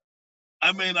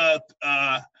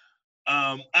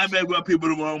rub people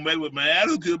the wrong way with my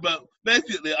attitude, but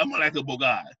basically I'm a likable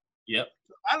guy. Yep.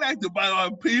 I like to buy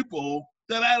on people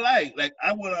that I like. Like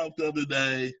I went out the other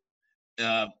day,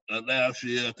 last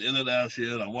year, at the end of last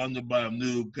year, and I wanted to buy a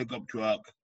new pickup truck.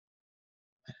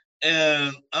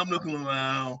 And I'm looking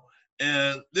around,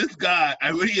 and this guy, I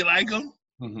really like him.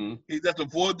 Mm-hmm. He's at the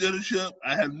Ford dealership.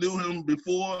 I have knew him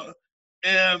before,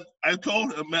 and I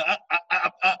told him, man,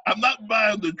 I'm not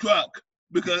buying the truck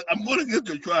because I'm going to get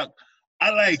the truck. I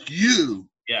like you.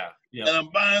 Yeah. Yep. And I'm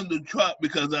buying the truck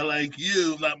because I like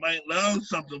you, and I might learn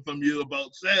something from you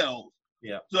about sales.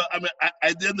 Yeah. So I mean,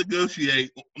 I did negotiate,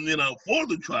 you know, for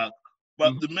the truck.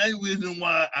 But mm-hmm. the main reason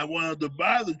why I wanted to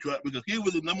buy the truck, because he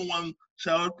was the number one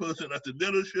salesperson at the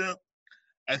dealership.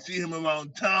 I see him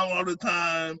around town all the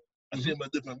time. I see him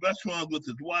at different restaurants with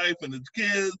his wife and his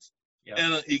kids. Yep.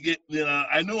 And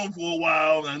I knew him for a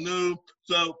while. And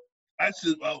so I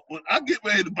said, well, when I get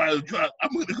ready to buy the truck,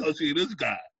 I'm going to go see this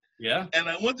guy. Yeah. And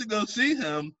I went to go see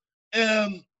him,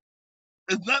 and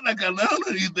it's not like I learned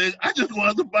anything. I just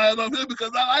wanted to buy it off him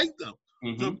because I liked him.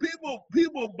 Mm-hmm. So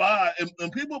people buy,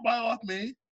 and people buy off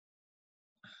me.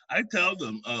 I tell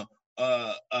them,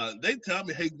 they tell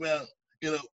me, hey, Grant,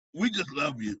 you know, we just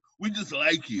love you. We just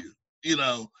like you, you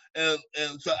know. And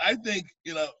so I think,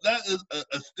 you know, that is an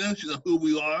extension of who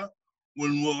we are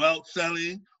when we're out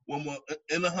selling, when we're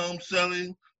in the home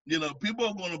selling. You know, people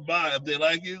are going to buy if they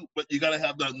like you, but you got to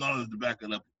have that knowledge to back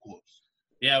it up, of course.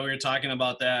 Yeah, we were talking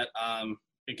about that.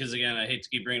 Because again, I hate to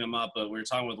keep bringing them up, but we were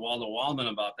talking with Waldo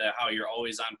Wallman about that, how you're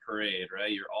always on parade,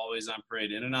 right? You're always on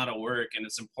parade, in and out of work. And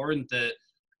it's important that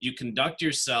you conduct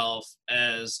yourself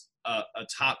as a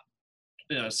top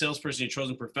salesperson in your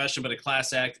chosen profession, but a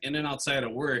class act in and outside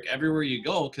of work, everywhere you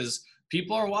go, because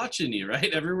people are watching you,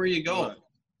 right? Everywhere you go. Right.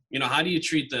 You know, how do you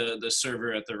treat the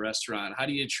server at the restaurant? How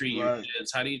do you treat your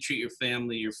kids? How do you treat your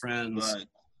family, your friends,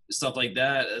 stuff like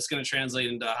that? It's going to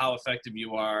translate into how effective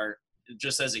you are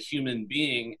just as a human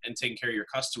being and taking care of your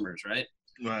customers, right?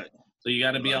 Right. So you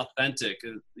got to be authentic.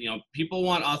 You know, people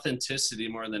want authenticity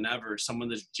more than ever. Someone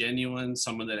that's genuine,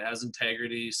 someone that has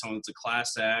integrity, someone that's a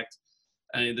class act.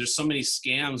 I mean, there's so many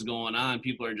scams going on.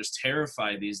 People are just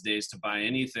terrified these days to buy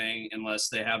anything unless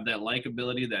they have that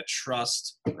likability, that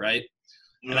trust, right?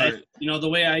 And the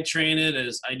way I train it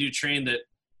is I do train that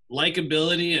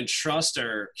likability and trust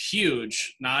are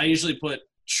huge. Now, I usually put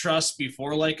trust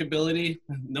before likability.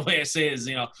 The way I say it is,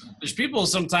 you know, there's people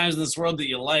sometimes in this world that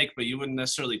you like, but you wouldn't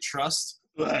necessarily trust.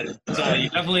 Right. So you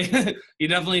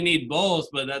definitely need both,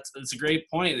 but that's a great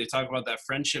point. They talk about that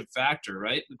friendship factor,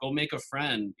 right? Go make a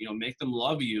friend, you know, make them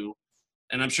love you.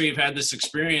 And I'm sure you've had this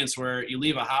experience where you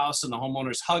leave a house and the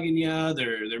homeowner's hugging you,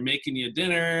 they're making you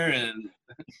dinner. And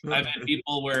I've had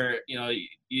people where, you know,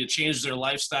 you change their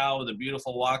lifestyle with a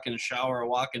beautiful walk-in shower, a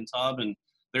walk-in tub, and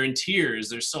they're in tears.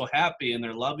 They're so happy and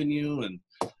they're loving you. And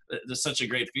It's such a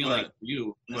great feeling for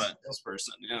you as Right. a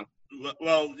salesperson. Yeah.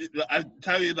 Well, I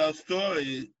tell you that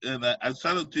story, and I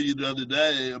sent it to you the other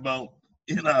day about,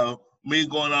 me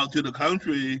going out to the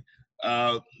country.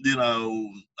 You know,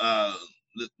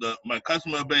 my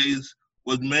customer base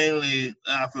was mainly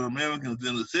African Americans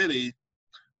in the city,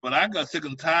 but I got sick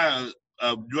and tired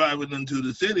of driving into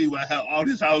the city where I had all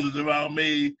these houses around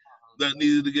me that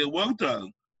needed to get work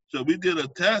done. So we did a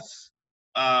test,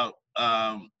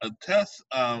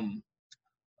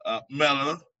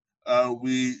 mailer.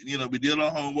 We did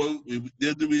our homework. We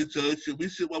did the research. And we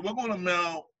said, well, we're going to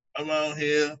mail around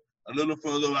here, a little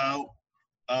further out.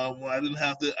 Where I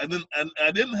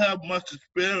didn't have much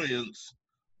experience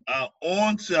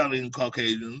on selling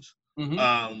Caucasians,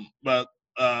 but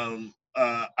I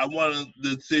wanted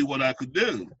to see what I could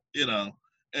do,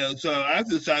 And so I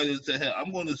decided to say, hey,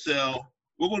 we're going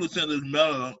to send this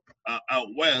mailer out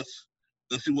west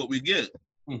and see what we get.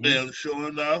 And sure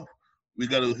enough, we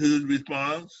got a huge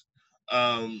response.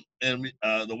 And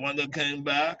the one that came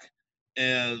back,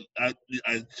 and I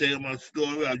shared my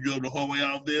story. I drove the whole way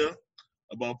out there,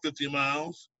 about 50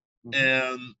 miles,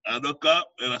 and I look up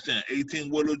and I see an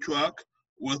 18-wheeler truck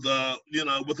with a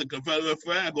Confederate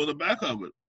flag on the back of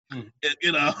it. And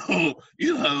being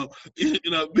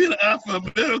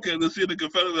African American to see the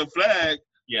Confederate flag,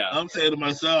 I'm saying to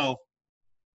myself,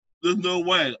 there's no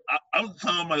way. I'm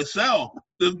telling myself,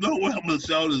 there's no way I'm gonna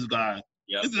sell this guy.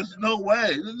 There's just no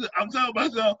way. I'm telling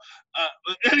myself.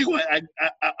 Anyway, I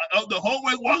the whole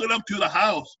way walking up to the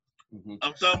house,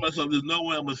 I'm telling myself, there's no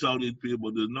way I'm gonna sell these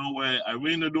people. There's no way. I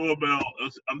ring the doorbell.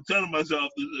 I'm telling myself,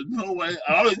 there's no way.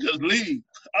 I ought to just leave.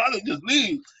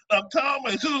 I'm telling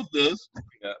myself this.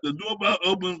 The doorbell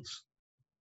opens,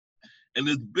 and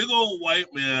this big old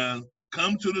white man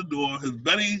comes to the door.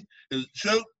 His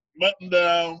shirt buttoned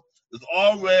down. It's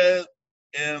all red,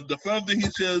 and the first thing he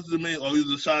says to me, "Oh, he's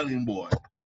a signing boy."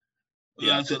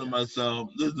 And I said to myself,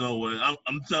 "There's no way.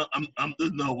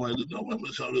 There's no way. There's no way I'm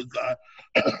gonna sell this guy."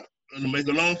 And to make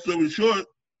a long story short,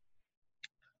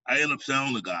 I end up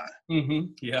selling the guy. I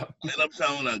end up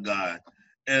selling that guy,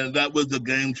 and that was a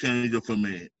game changer for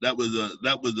me. That was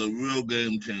a real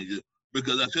game changer,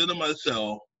 because I said to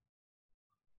myself,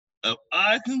 if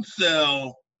I can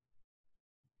sell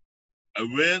a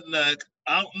redneck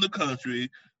out in the country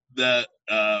that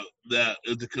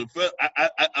is a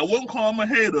I wouldn't call him a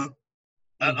hater.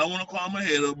 I want to call him a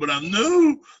hater, but I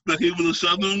knew that he was a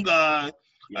Southern guy.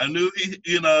 I knew he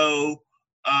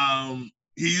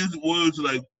used words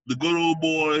like the good old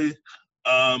boy.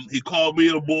 He called me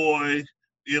a boy.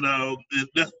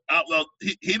 That's out loud.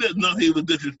 He didn't know he was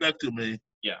disrespecting me.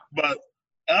 But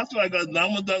after I got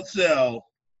done with that sale,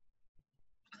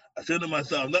 I said to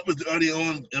myself, that was early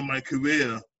on in my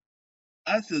career,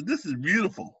 I said, this is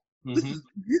beautiful. This is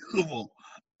beautiful.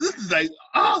 This is like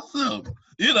awesome.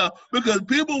 Because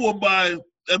people will buy,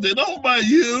 if they don't buy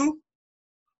you,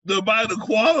 they'll buy the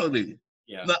quality.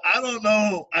 Now, I don't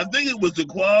know. I think it was the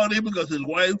quality because his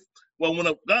wife, well, when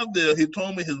I got there, he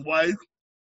told me his wife,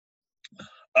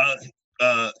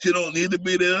 she don't need to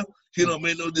be there. She don't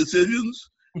make no decisions.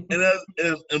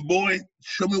 And boy,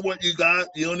 show me what you got.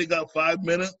 You only got 5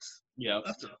 minutes. I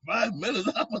said, 5 minutes?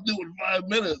 How am I doing in 5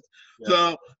 minutes?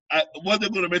 So I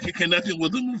wasn't going to make a connection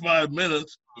with him in 5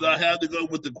 minutes. So I had to go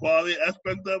with the quality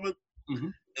aspect of it.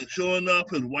 And sure enough,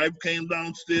 his wife came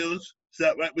downstairs,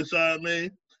 sat right beside me.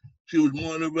 She was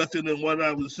more interested in what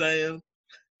I was saying.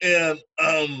 And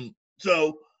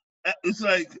so it's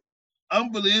like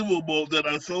unbelievable that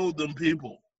I sold them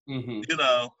people. And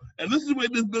this is the way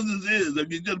this business is.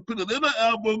 If you just put a little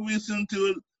elbow grease into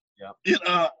it,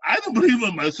 I didn't believe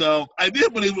in myself. I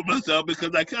did believe in myself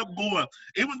because I kept going.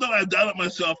 Even though I doubted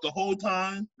myself the whole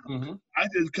time, I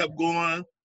just kept going.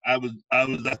 I was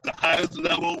at the highest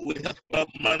level with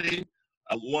money.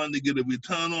 I wanted to get a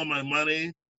return on my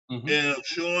money. And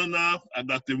sure enough, I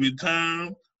got the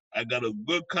return. I got a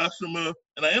good customer,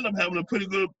 and I ended up having a pretty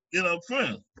good,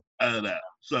 friend out of that.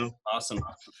 So awesome.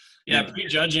 Yeah,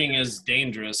 prejudging is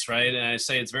dangerous, right? And I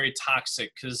say it's very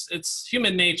toxic because it's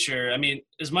human nature. I mean,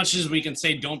 as much as we can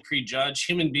say don't prejudge,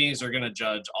 human beings are going to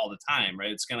judge all the time,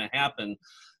 right? It's going to happen.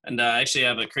 And I actually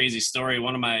have a crazy story.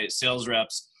 One of my sales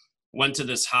reps went to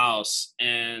this house,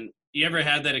 and you ever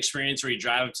had that experience where you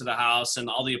drive up to the house and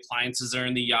all the appliances are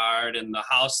in the yard and the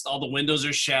house, all the windows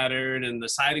are shattered and the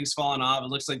siding's falling off. It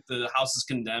looks like the house is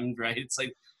condemned, right? It's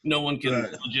like no one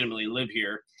can legitimately live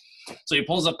here. So he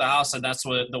pulls up the house, and that's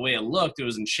the way it looked. It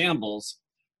was in shambles.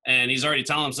 And he's already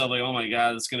telling himself, like, oh my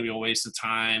God, it's going to be a waste of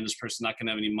time. This person's not going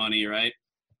to have any money, right?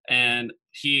 And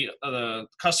the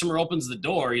customer opens the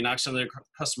door. He knocks on the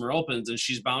customer opens, and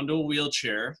she's bound to a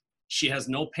wheelchair. She has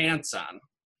no pants on.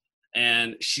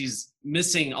 and she's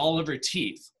missing all of her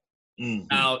teeth. Mm-hmm.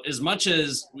 Now, as much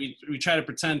as we try to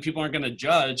pretend people aren't going to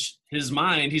judge, his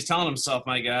mind, he's telling himself,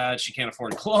 my God, she can't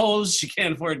afford clothes. She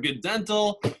can't afford good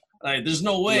dental. Like, there's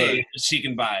no way she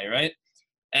can buy, right?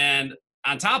 And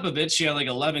on top of it, she had like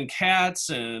 11 cats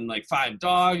and like 5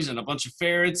 dogs and a bunch of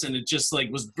ferrets. And it just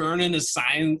like was burning his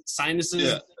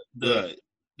sinuses. Yeah.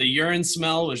 The urine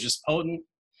smell was just potent.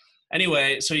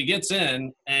 Anyway, so he gets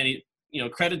in and he,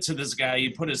 credit to this guy, he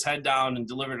put his head down and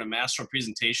delivered a masterful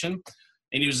presentation.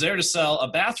 And he was there to sell a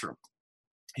bathroom.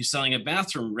 He's selling a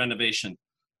bathroom renovation.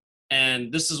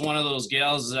 And this is one of those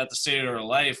gals at the stage of her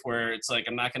life where it's like,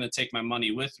 I'm not going to take my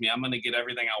money with me. I'm going to get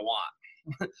everything I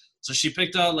want. So she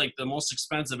picked out like the most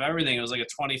expensive everything. It was like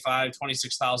a $25,000,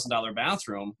 $26,000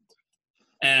 bathroom.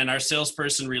 And our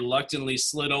salesperson reluctantly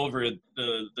slid over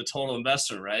the total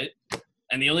investment, right?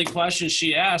 And the only question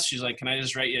she asked, she's like, can I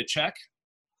just write you a check?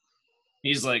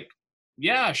 He's like,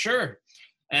 yeah, sure.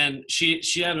 And she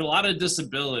had a lot of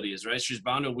disabilities, right? She was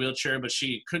bound to a wheelchair, but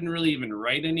she couldn't really even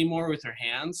write anymore with her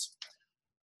hands.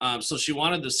 So she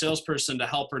wanted the salesperson to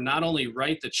help her not only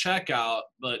write the check out,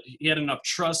 but he had enough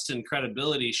trust and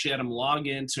credibility. She had him log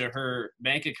into her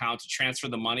bank account to transfer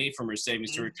the money from her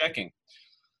savings to her checking.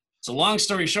 So long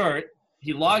story short,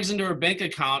 he logs into her bank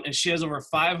account and she has over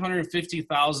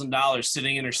 $550,000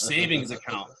 sitting in her savings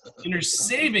account. In her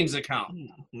savings account.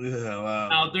 Yeah, wow.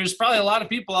 Now, there's probably a lot of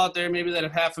people out there maybe that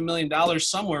have $500,000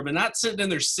 somewhere, but not sitting in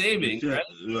their savings, right?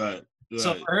 Right.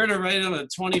 So for her to write on a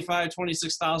 $25,000,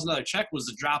 $26,000 check was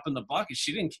a drop in the bucket.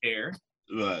 She didn't care.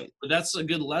 Right. But that's a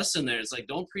good lesson there. It's like,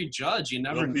 don't prejudge. You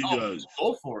never know. Just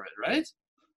go for it, right?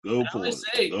 Go for it.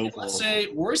 Let's say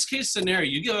worst case scenario,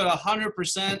 you give it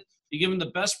 100%. You give them the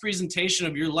best presentation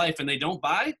of your life and they don't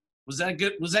buy? Was that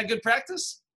good? Was that good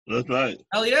practice? That's right.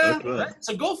 Hell yeah. That's right.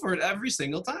 So go for it every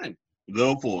single time.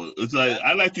 Go for it. It's like,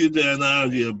 I like to use the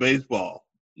analogy of baseball.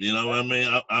 You know what I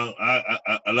mean?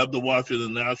 I love to watch the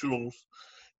Nationals.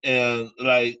 And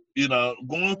like,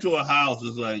 going to a house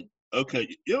is like, okay,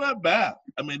 you're not bad.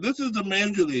 I mean, this is the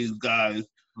major leagues, guys.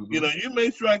 Mm-hmm. You may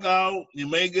strike out, you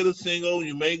may get a single,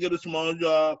 you may get a small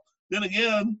job. Then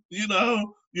again, you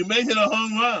may hit a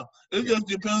home run. It just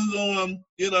depends on,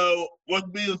 what's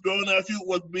being thrown at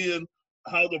you,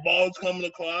 how the ball's coming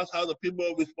across, how the people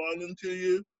are responding to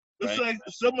you. It's like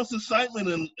so much excitement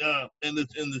in this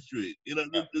industry.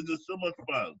 It's just so much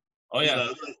fun. Oh yeah,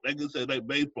 like I said, like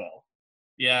baseball.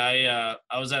 Yeah,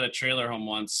 I was at a trailer home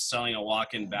once selling a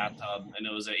walk-in bathtub, and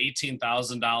it was an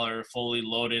 $18,000 fully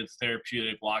loaded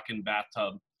therapeutic walk-in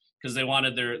bathtub because they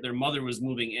wanted their mother was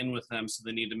moving in with them, so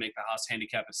they needed to make the house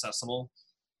handicap accessible.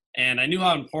 And I knew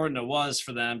how important it was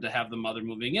for them to have the mother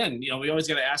moving in. We always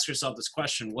got to ask yourself this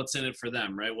question: what's in it for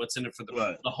them, right? What's in it for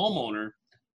the homeowner?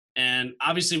 And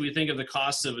obviously, we think of the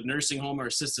cost of a nursing home or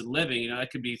assisted living.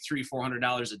 That could be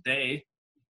 $300-400 a day.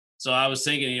 So I was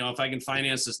thinking, if I can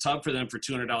finance this tub for them for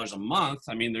 $200 a month,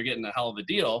 I mean, they're getting a hell of a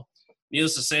deal.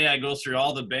 Needless to say, I go through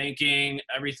all the banking,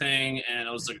 everything, and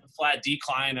it was a flat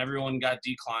decline. Everyone got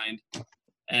declined.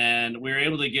 And we were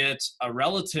able to get a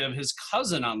relative, his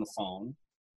cousin, on the phone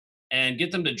and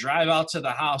get them to drive out to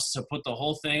the house to put the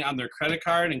whole thing on their credit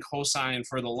card and co-sign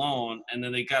for the loan. And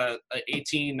then they got a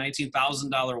 $18,000,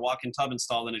 $19,000 walk-in tub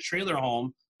installed in a trailer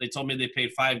home. They told me they paid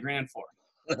 $5,000 for it.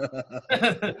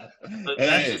 But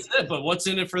that's just it. But what's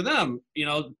in it for them?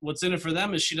 What's in it for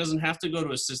them is she doesn't have to go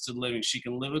to assisted living. She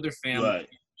can live with her family. Right.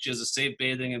 She has a safe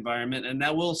bathing environment, and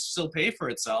that will still pay for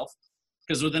itself.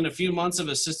 Because within a few months of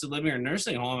assisted living or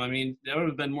nursing home, I mean, that would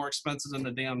have been more expensive than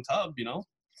the damn tub,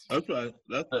 That's right.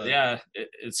 That's right. Yeah,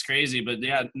 it's crazy. But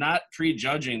yeah, not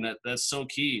prejudging, that's so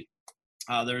key.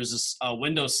 There was this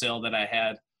window sale that I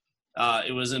had.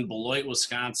 It was in Beloit,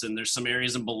 Wisconsin. There's some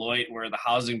areas in Beloit where the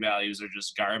housing values are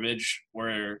just garbage,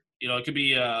 where, it could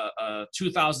be a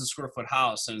 2,000 square foot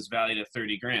house and it's valued at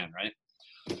 $30,000, right?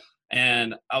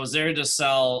 And I was there to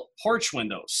sell porch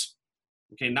windows.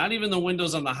 Okay, not even the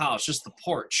windows on the house, just the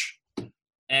porch.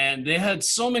 And they had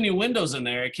so many windows in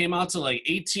there, it came out to like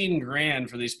 $18,000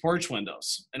 for these porch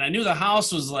windows. And I knew the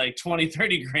house was like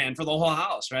 $20,000-30,000 for the whole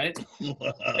house, right?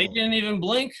 Wow. They didn't even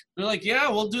blink. They're like, yeah,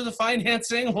 we'll do the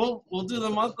financing. We'll do the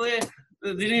monthly.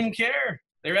 They didn't even care.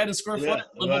 They're adding square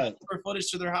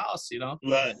footage to their house,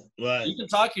 Right. You can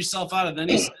talk yourself out of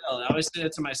any sale. I always say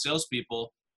that to my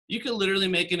salespeople. You can literally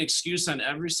make an excuse on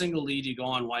every single lead you go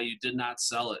on why you did not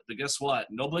sell it. But guess what?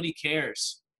 Nobody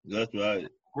cares. That's right.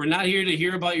 We're not here to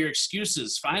hear about your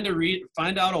excuses. Find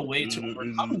out a way to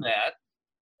overcome that.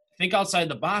 Think outside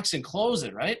the box and close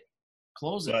it, right?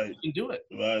 Close it. Right. You can do it.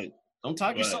 Right. Don't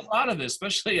talk yourself out of it,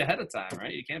 especially ahead of time,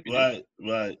 right? You can't be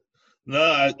right.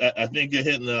 No, I think you're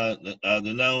hitting the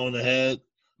nail on the head.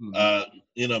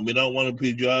 We don't want to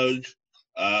prejudge.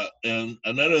 And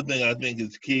another thing I think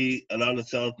is key, a lot of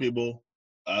salespeople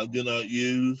do not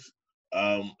use,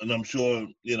 and I'm sure,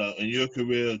 in your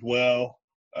career as well,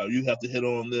 you have to hit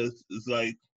on this. It's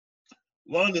like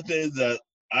one of the things that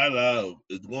I love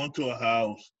is going to a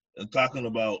house and talking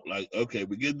about, like, okay,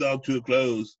 we get down to a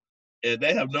close, and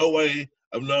they have no way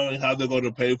of knowing how they're going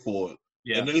to pay for it.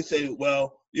 Yeah. And they say,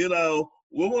 well, we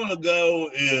want to go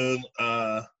and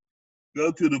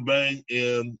go to the bank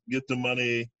and get the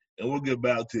money, and we'll get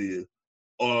back to you.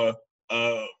 Or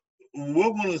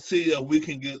we're going to see if we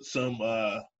can get some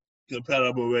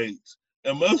compatible rates.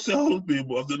 And most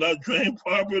salespeople, if they're not trained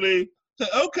properly, say,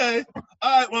 okay,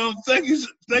 all right, well, thank you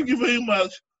very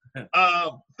much.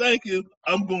 Thank you,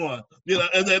 I'm going.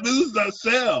 And they lose that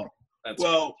sale.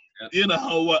 What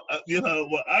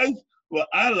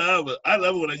I love it. I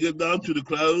love it when I get down to the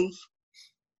close,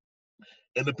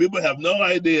 and the people have no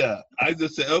idea. I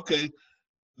just say, okay,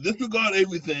 disregard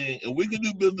everything, and we can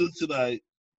do business tonight.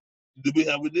 Do we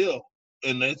have a deal?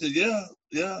 And they say,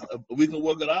 yeah, we can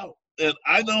work it out. And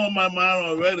I know in my mind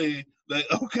already, like,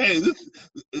 okay,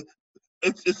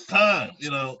 it's time,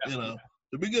 So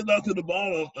we get down to the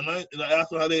bottom, and I ask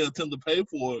them how they intend to pay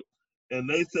for it, and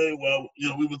they say, well,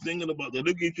 we were thinking about. They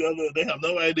look at each other, they have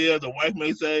no idea. The wife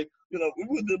may say, we were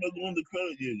thinking about going to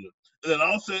credit union, and then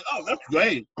I'll say, oh, that's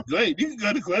great, you can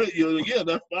go to credit union, yeah,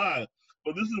 that's fine.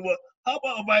 But this is what. How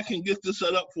about if I can get this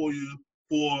set up for you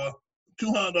for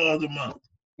 $200 a month?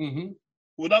 Mm-hmm.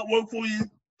 Would that work for you?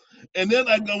 And then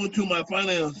I go into my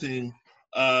financing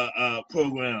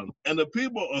program, and the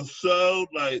people are so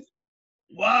like,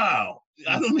 wow,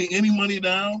 I don't need any money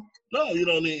down. No, you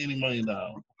don't need any money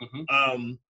down.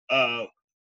 Mm-hmm.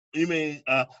 You mean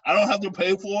I don't have to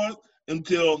pay for it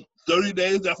until 30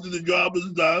 days after the job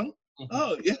is done? Mm-hmm.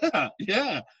 Oh,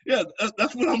 yeah.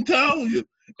 That's what I'm telling you.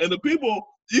 And the people,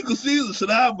 you can see the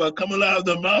saliva coming out of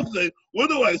their mouth, say, where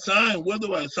do I sign?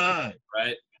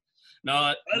 Right.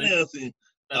 No,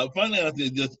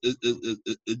 financing is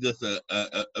just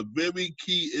a very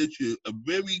key issue, a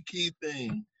very key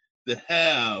thing to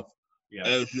have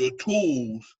as your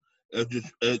tools, as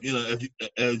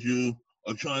you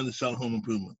are trying to sell home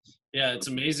improvements. Yeah, it's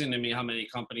amazing to me how many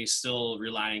companies still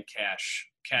rely on cash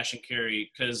and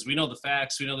carry, because we know the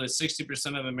facts. We know that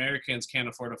 60% of Americans can't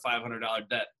afford a $500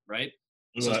 debt, right?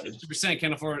 So 60%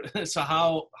 can't afford. So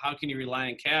how can you rely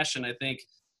on cash? And I think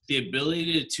the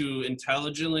ability to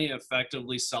intelligently,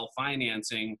 effectively sell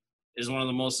financing is one of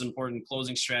the most important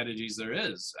closing strategies there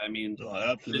is. I mean,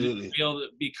 absolutely. To be able to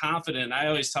be confident. I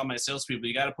always tell my salespeople,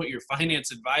 you got to put your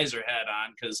finance advisor hat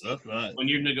on, because when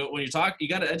you're talking, you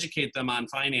got to educate them on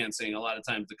financing. A lot of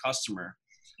times, the customer.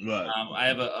 Right. I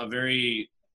have a very,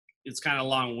 it's kind of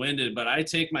long-winded, but I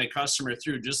take my customer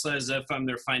through just as if I'm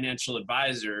their financial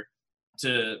advisor,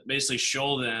 to basically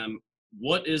show them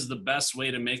what is the best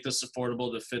way to make this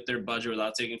affordable to fit their budget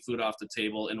without taking food off the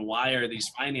table, and why are these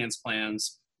finance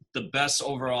plans the best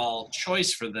overall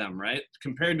choice for them, right?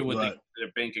 Compared to what they get at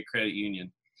their bank or credit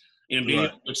union. Being able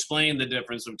to explain the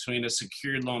difference between a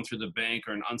secured loan through the bank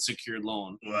or an unsecured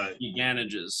loan, the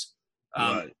advantages.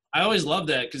 I always love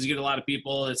that, because you get a lot of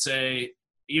people that say,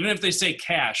 even if they say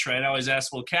cash, right? I always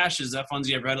ask, well, cash, is that funds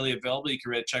you have readily available you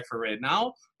can write a check for right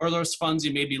now? Or those funds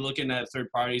you may be looking at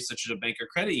third parties such as a bank or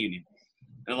credit union?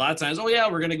 And a lot of times, oh yeah,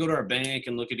 we're going to go to our bank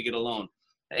and looking to get a loan.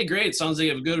 Hey, great. Sounds like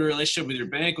you have a good relationship with your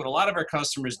bank. What a lot of our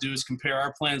customers do is compare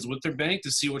our plans with their bank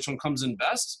to see which one comes in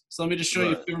best. So let me just show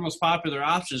you the most popular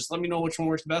options. Let me know which one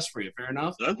works best for you. Fair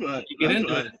enough? That's right. You get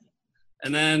into it.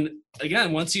 And then,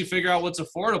 again, once you figure out what's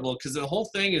affordable, because the whole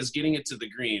thing is getting it to the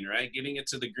green, right? Getting it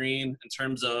to the green in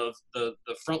terms of the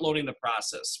front-loading the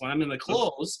process. When I'm in the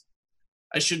close,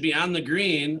 I should be on the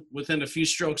green within a few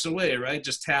strokes away, right?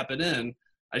 Just tap it in.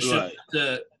 I should have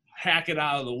to hack it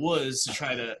out of the woods to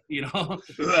try to,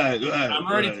 I'm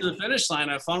already to the finish line.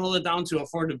 I funnel it down to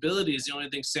affordability is the only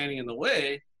thing standing in the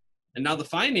way. And now the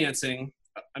financing,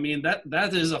 I mean,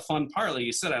 that is a fun part. Like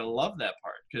you said, I love that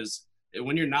part, because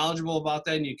when you're knowledgeable about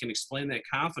that and you can explain that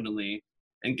confidently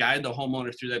and guide the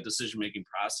homeowner through that decision-making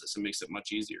process, it makes it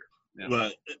much easier. Yeah.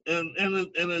 Right. And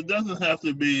it doesn't have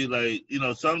to be like,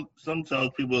 sometimes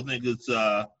people think it's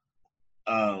a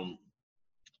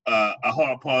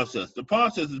hard process. The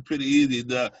process is pretty easy.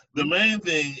 The main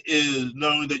thing is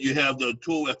knowing that you have the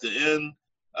tool at the end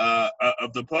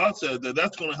of the process,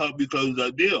 that's going to help you close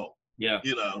that deal. Yeah.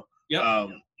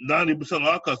 90% of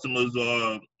our customers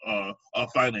are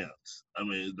finance. I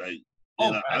mean, like,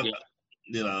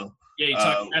 you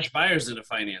talk cash buyers into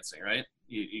financing, right?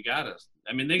 You gotta.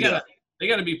 I mean, they gotta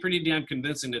be pretty damn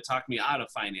convincing to talk me out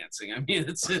of financing. I mean,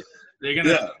 they're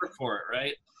gonna work for it,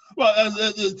 right? Well,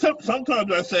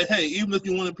 sometimes I say, hey, even if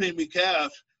you want to pay me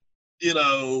cash,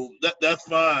 that's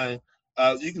fine.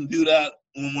 You can do that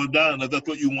when we're done, if that's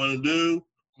what you want to do.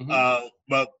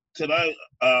 But tonight,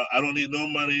 I don't need no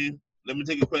money. Let me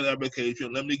take a credit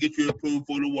application. Let me get you approved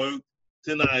for the work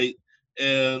tonight,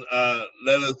 and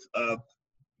let us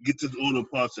get this order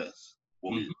process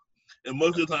for you. And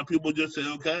most of the time, people just say,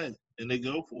 okay, and they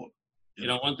go for it. You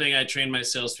know, one thing I train my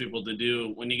salespeople to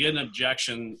do, when you get an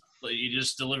objection, you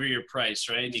just deliver your price,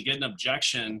 right? And you get an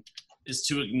objection, is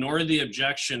to ignore the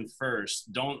objection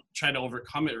first. Don't try to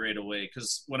overcome it right away.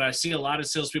 Because what I see a lot of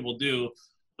salespeople do,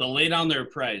 they'll lay down their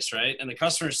price, right? And the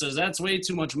customer says, that's way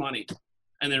too much money.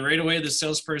 And then right away, the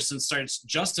salesperson starts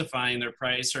justifying their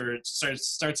price, or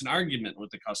starts an argument with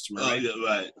the customer, right? Oh,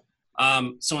 yeah,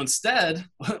 right. So instead,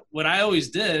 what I always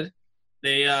did,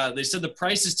 they said the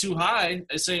price is too high.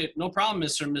 I say, no problem,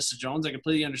 Mr. and Mrs. Jones. I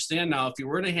completely understand now. If you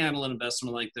were to handle an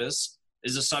investment like this,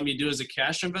 is this something you do as a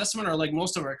cash investment, or like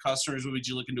most of our customers, would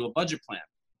you look into a budget plan?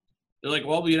 They're like,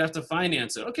 well, we'd have to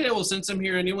finance it. Okay, well, since I'm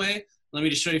here anyway, let me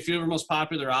just show you a few of our most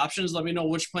popular options. Let me know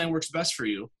which plan works best for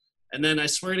you. And then I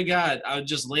swear to God, I would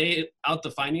just lay out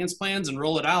the finance plans and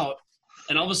roll it out.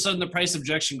 And all of a sudden the price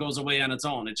objection goes away on its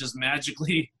own. It just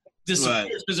magically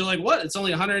disappears because they're like, what? It's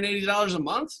only $180 a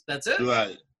month? That's it?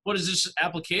 Right. What is this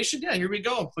application? Yeah, here we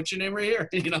go. Put your name right here,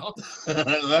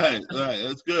 Right.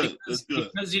 That's good. That's good.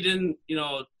 Because you didn't,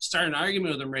 start an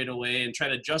argument with them right away and try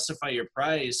to justify your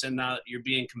price, and now you're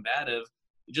being combative.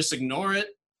 You just ignore it,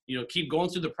 keep going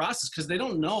through the process, because they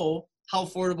don't know how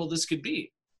affordable this could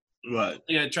be. Right.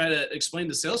 I try to explain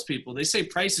to salespeople, they say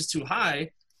price is too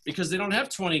high because they don't have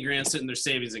 20 grand sitting in their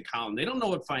savings account. They don't know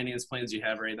what finance plans you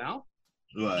have right now.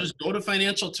 Right. Just go to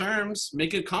financial terms,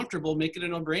 make it comfortable, make it a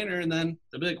no-brainer, and then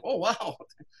they'll be like, oh, wow,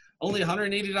 only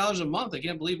 $180 a month. I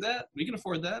can't believe that. We can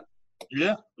afford that.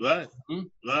 Yeah, right.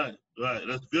 Right.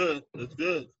 That's good. That's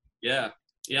good. Yeah.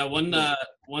 One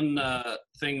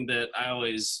thing that I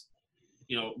always,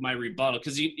 my rebuttal,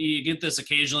 because you get this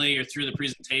occasionally, you're through the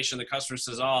presentation, the customer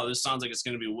says, oh, this sounds like it's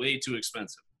going to be way too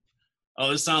expensive.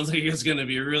 Oh, this sounds like it's going to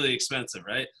be really expensive,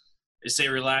 right? They say,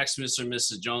 relax, Mr. and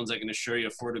Mrs. Jones. I can assure you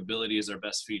affordability is our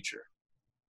best feature.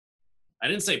 I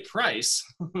didn't say price.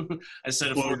 I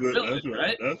said affordability,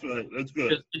 right? That's right. That's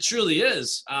good. It truly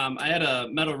is. I had a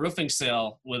metal roofing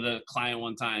sale with a client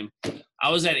one time.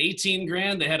 I was at 18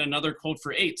 grand. They had another quote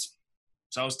for 8.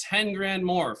 So I was 10 grand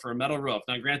more for a metal roof.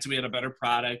 Now, granted, we had a better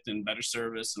product and better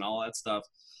service and all that stuff.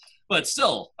 But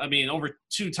still, over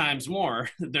 2 times more.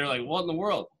 They're like, what in the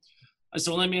world? I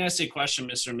said, well, let me ask you a question,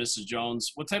 Mr. and Mrs.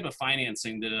 Jones. What type of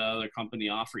financing did another company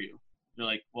offer you? They're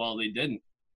like, well, they didn't.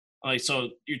 I'm like, so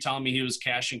you're telling me he was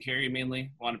cash and carry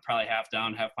mainly? Wanted probably half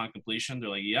down, half on completion? They're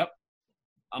like, yep.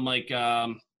 I'm like,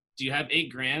 do you have 8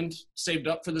 grand saved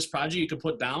up for this project you could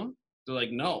put down? They're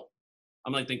like, no.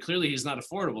 I'm like, then clearly he's not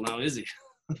affordable now, is he?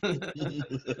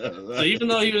 So even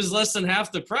though he was less than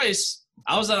half the price,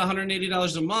 I was at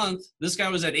 $180 a month. This guy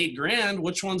was at 8 grand.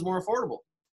 Which one's more affordable?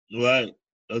 Right.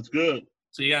 That's good.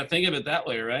 So you got to think of it that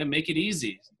way, right? Make it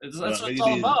easy. That's what it's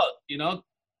all about.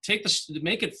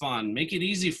 Make it fun, make it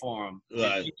easy for them.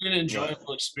 Right. Make it an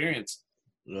enjoyable experience.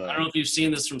 Right. I don't know if you've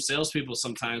seen this from salespeople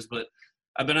sometimes, but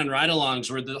I've been on ride-alongs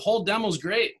where the whole demo's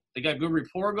great. They got good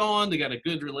rapport going, they got a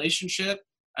good relationship,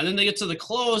 and then they get to the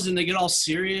close and they get all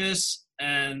serious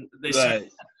and they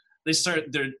start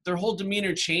their whole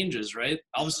demeanor changes, right?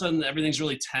 All of a sudden everything's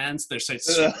really tense. They start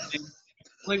sweating.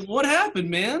 Like, what happened,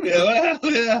 man? Yeah.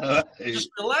 Just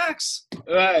relax.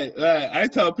 Right. I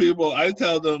tell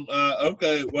them,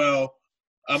 okay, well,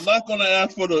 I'm not gonna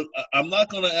ask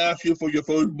you for your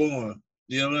firstborn.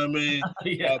 You know what I mean?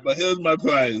 Yeah. But here's my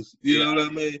price. You know what I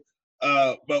mean?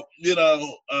 But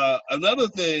another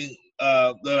thing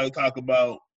that I talk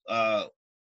about,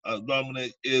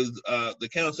 Dominic, is the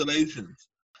cancellations.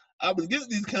 I would get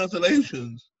these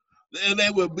cancellations, and they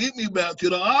would beat me back to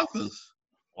the office.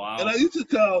 Wow. And I used to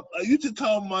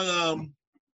tell my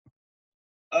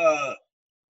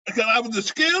because I was just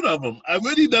scared of them. I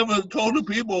really never told the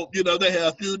people, they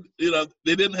have to,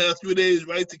 they didn't have 3 days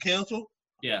right to cancel.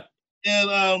 Yeah.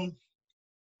 And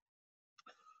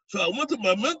so I went to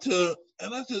my mentor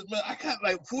and I said, man, I got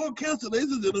like 4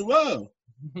 cancellations in a row.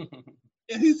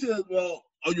 And he said, well,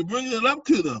 are you bringing it up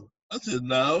to them? I said,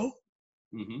 no.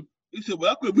 Mm-hmm. He said,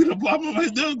 well, that could be the problem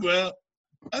right there, Grant.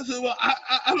 I said, well,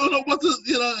 I don't know what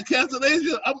the,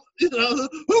 cancellation,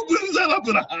 who brings that up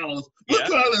in the house? We're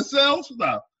trying to sell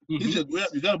stuff. Mm-hmm. He said,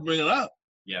 Grant, you got to bring it up.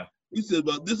 Yeah. He said,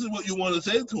 but this is what you want to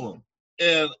say to him.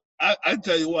 And I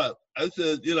tell you what, I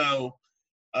said,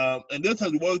 and this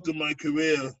has worked in my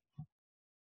career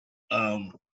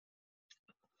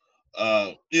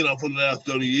for the last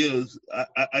 30 years,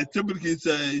 I typically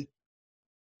say,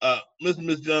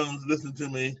 Miss Jones, listen to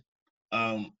me.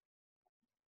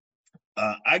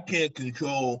 I can't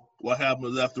control what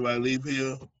happens after I leave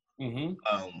here. Mm-hmm.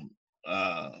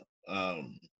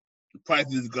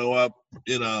 Prices go up,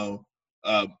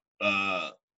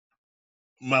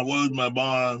 my word, my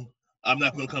bond. I'm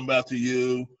not going to come back to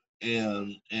you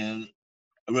and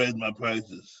raise my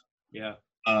prices. Yeah.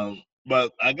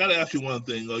 But I got to ask you one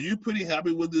thing. Are you pretty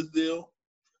happy with this deal?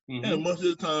 Mm-hmm. And most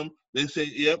of the time they say,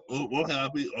 yep, we're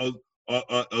happy. Or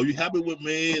are you happy with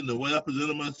me and the way I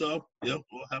presented myself? Yep,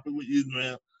 we're happy with you,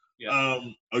 Grant. Yeah.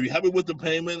 Are you happy with the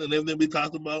payment and everything we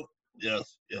talked about?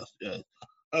 Yes.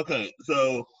 Okay,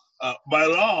 so by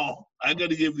law, I got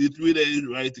to give you 3 days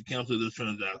right to cancel this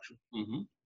transaction.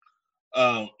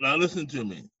 Mm-hmm. Now listen to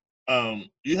me.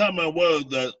 You have my word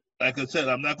that, like I said,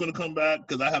 I'm not going to come back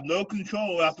because I have no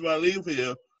control after I leave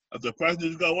here. If the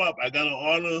prices go up, I got to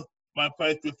honor my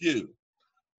price with you.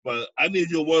 But I need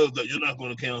your word that you're not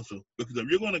going to cancel. Because if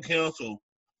you're going to cancel,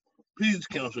 please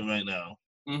cancel right now.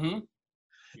 Mm-hmm.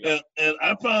 Yeah. And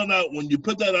I found out when you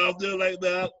put that out there like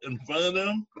that in front of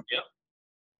them,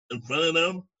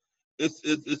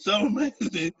 it's so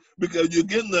amazing because you're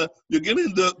getting their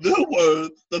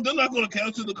word that they're not going to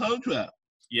cancel the contract.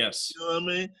 Yes. You know what I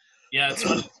mean? Yeah, it's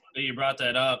funny that you brought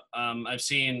that up. I've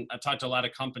talked to a lot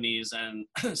of companies, and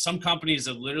some companies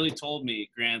have literally told me,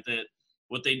 Grant, that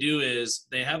what they do is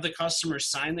they have the customer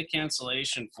sign the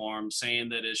cancellation form saying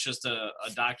that it's just a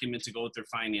document to go with their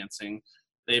financing.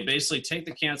 They basically take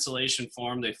the cancellation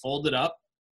form, they fold it up,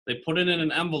 they put it in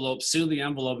an envelope, seal the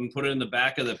envelope, and put it in the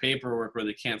back of the paperwork where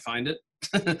they can't find it.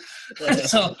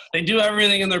 So they do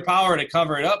everything in their power to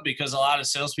cover it up because a lot of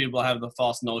salespeople have the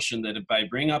false notion that if I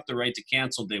bring up the right to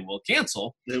cancel, they will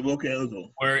cancel. They will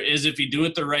cancel. Whereas if you do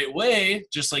it the right way,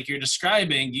 just like you're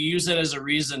describing, you use it as a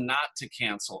reason not to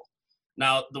cancel.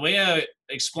 Now, the way I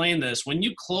explain this, when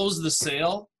you close the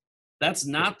sale, that's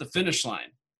not the finish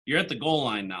line. You're at the goal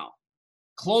line now.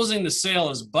 Closing the sale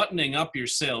is buttoning up your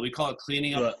sale. We call it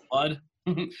cleaning up blood.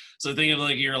 So think of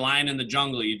like you're a lion in the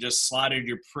jungle. You just slaughtered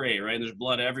your prey, right? There's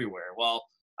blood everywhere. Well,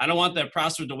 I don't want that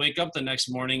prospect to wake up the next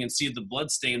morning and see the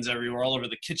blood stains everywhere all over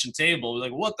the kitchen table. We're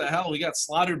like, what the hell? We got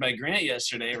slaughtered by Grant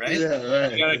yesterday, right? Yeah,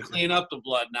 right. You got to clean up the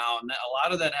blood now. And a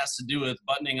lot of that has to do with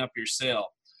buttoning up your sale.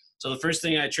 So the first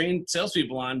thing I train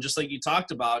salespeople on, just like you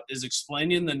talked about, is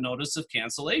explaining the notice of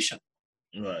cancellation.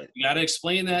 Right. You got to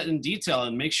explain that in detail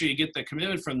and make sure you get the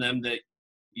commitment from them that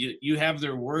you have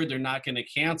their word they're not going to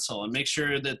cancel, and make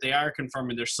sure that they are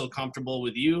confirming they're still comfortable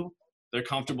with you, they're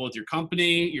comfortable with your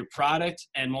company, your product,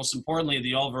 and most importantly,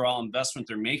 the overall investment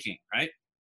they're making, right?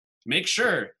 Make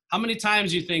sure. How many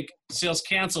times do you think sales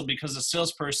cancel because the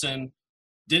salesperson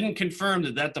didn't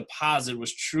confirm that deposit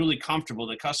was truly comfortable?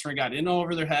 The customer got in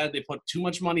over their head. They put too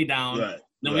much money down. Right.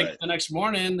 Then the next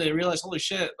morning, they realize, holy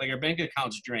shit, like our bank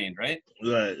account's drained, right?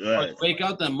 Right. Or wake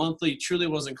up that monthly truly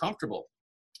wasn't comfortable.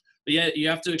 But yet you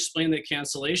have to explain the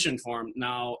cancellation form.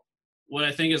 Now, what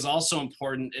I think is also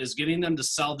important is getting them to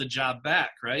sell the job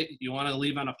back, right? You want to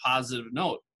leave on a positive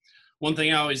note. One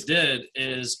thing I always did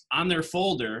is on their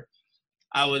folder,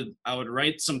 I would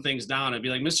write some things down. I'd be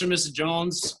like, Mr. and Mrs.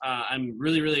 Jones, I'm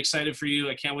really, really excited for you.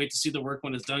 I can't wait to see the work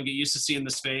when it's done. Get used to seeing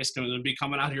this face. I'm going to be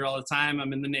coming out here all the time.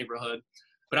 I'm in the neighborhood.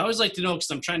 But I always like to know,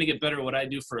 because I'm trying to get better at what I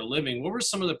do for a living, what were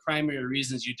some of the primary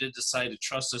reasons you did decide to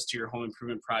trust us to your home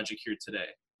improvement project here today?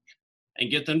 And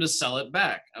get them to sell it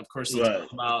back. Of course, they'll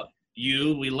talk about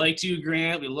you. We liked you,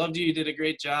 Grant. We loved you. You did a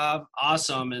great job.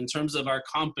 Awesome. In terms of our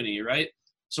company, right?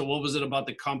 So what was it about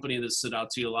the company that stood out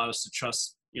to you, allowed us to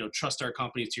trust our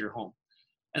company to your home?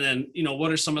 And then,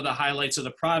 what are some of the highlights of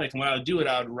the product? And what I would do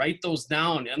I would write those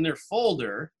down in their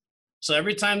folder. So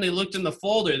every time they looked in the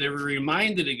folder, they were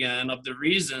reminded again of the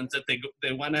reasons that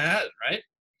they went ahead, right?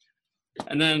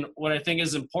 And then what I think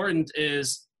is important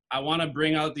is I want to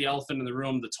bring out the elephant in the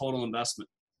room, the total investment.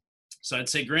 So I'd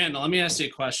say, Grant, now let me ask you a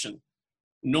question.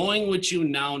 Knowing what you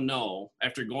now know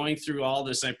after going through all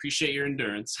this, I appreciate your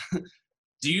endurance.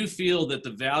 Do you feel that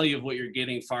the value of what you're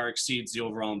getting far exceeds the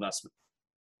overall investment?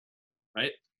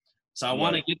 Right? So I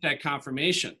want to get that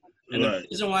confirmation. And the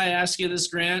reason why I ask you this,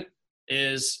 Grant,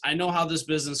 is I know how this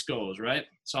business goes, right?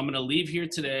 So I'm going to leave here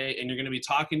today and you're going to be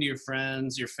talking to your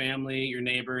friends, your family, your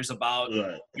neighbors about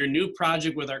your new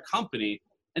project with our company.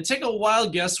 And take a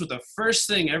wild guess with the first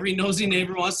thing every nosy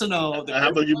neighbor wants to know.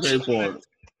 How much you pay for it?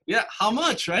 Yeah, how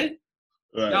much, right?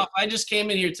 Right. Now, if I just came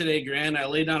in here today, Grant, I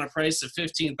laid down a price of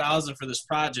 $15,000 for this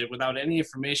project without any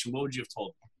information, what would you have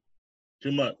told me?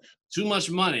 Too much. Too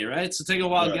much money, right? So take a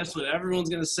wild guess what everyone's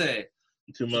going to say.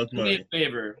 Too much money. Do me a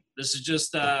favor. This is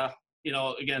just,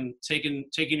 again,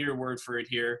 taking your word for it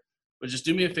here. But just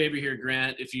do me a favor here,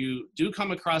 Grant. If you do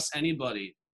come across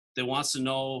anybody that wants to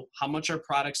know how much our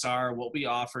products are, what we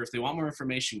offer, if they want more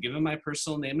information, give them my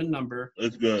personal name and number.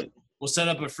 That's good. We'll set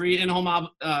up a free in-home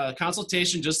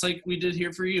consultation just like we did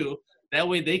here for you. That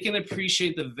way they can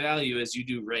appreciate the value as you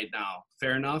do right now.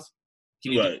 Fair enough?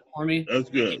 Can you do it for me? That's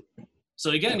good.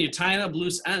 So again, you're tying up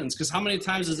loose ends, because how many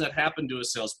times does that happen to a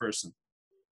salesperson?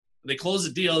 They close the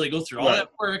deal, they go through all that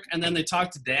work, and then they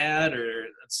talk to dad or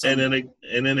something.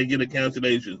 And then they get a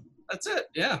cancellation. That's it.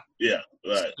 Yeah. Yeah.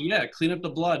 Right. So, yeah. Clean up the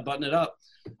blood, button it up.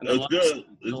 And that's good.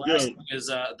 The last thing is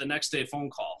the next day phone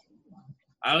call.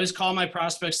 I always call my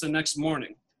prospects the next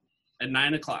morning at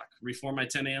 9 o'clock before my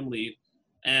 10 a.m. lead,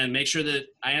 and make sure that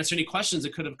I answer any questions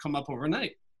that could have come up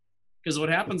overnight. Because what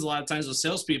happens a lot of times with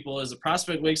salespeople is the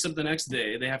prospect wakes up the next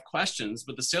day, they have questions,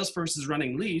 but the salesperson is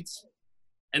running leads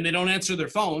and they don't answer their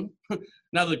phone.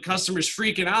 Now the customer's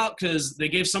freaking out because they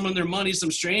gave someone their money,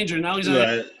 some stranger. Now he's on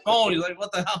the phone. He's like,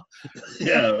 what the hell?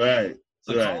 Yeah, right.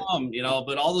 So calm,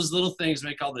 but all those little things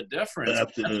make all the difference.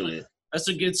 Absolutely. That's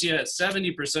what gets you at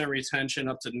 70% retention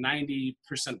up to 90%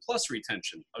 plus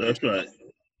retention. That's right.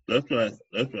 That's right.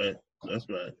 That's right. That's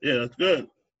right. Yeah, that's good.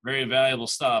 Very valuable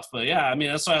stuff. But yeah, I mean,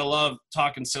 that's why I love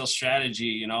talking sales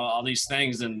strategy, all these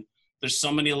things. And there's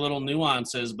so many little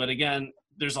nuances. But again,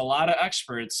 there's a lot of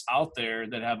experts out there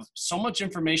that have so much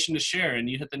information to share. And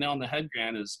you hit the nail on the head,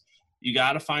 Grant, is you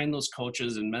got to find those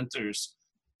coaches and mentors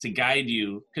to guide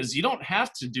you, because you don't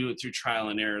have to do it through trial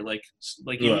and error like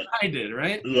you and I did,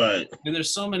 right? Right. And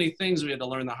there's so many things we had to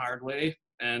learn the hard way.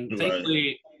 And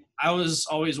thankfully, I was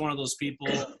always one of those people.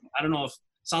 I don't know if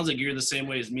sounds like you're the same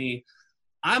way as me.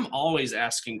 I'm always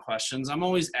asking questions. I'm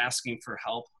always asking for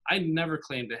help. I never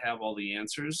claimed to have all the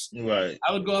answers. Right.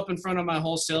 I would go up in front of my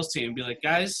whole sales team and be like,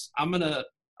 guys, I'm gonna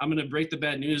break the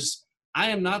bad news. I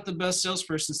am not the best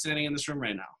salesperson standing in this room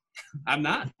right now. I'm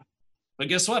not. But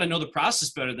guess what? I know the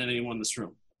process better than anyone in this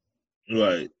room.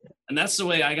 Right. And that's the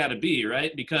way I got to be,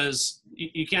 right? Because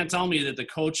you can't tell me that the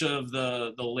coach of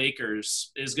the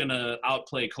Lakers is going to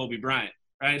outplay Kobe Bryant,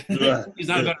 right? He's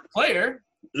not a better player.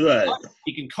 Right.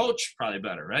 He can coach probably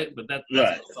better, right? But that's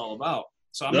what it's all about.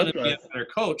 So I'm going to be a better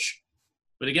coach.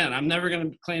 But again, I'm never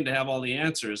going to claim to have all the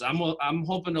answers. I'm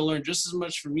hoping to learn just as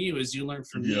much from you as you learn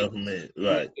from me.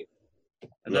 Right.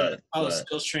 And that's how the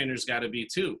sales trainers got to be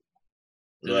too.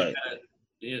 Right.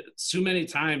 Too many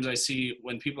times I see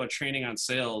when people are training on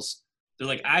sales, they're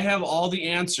like, I have all the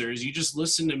answers. You just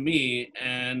listen to me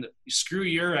and screw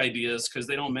your ideas because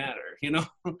they don't matter, No,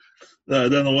 it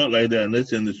doesn't work like that in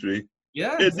this industry.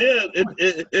 Yeah. It did.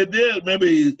 It did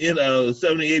maybe,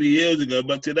 70, 80 years ago,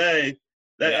 but today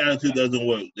that attitude doesn't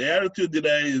work. The attitude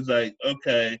today is like,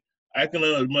 okay, I can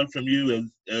learn as much from you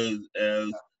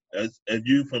as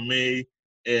you from me.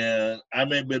 And I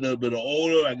may be a little bit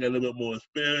older, I get a little bit more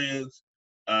experience,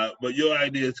 but your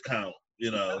ideas count.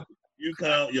 You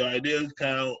count, your ideas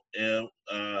count, and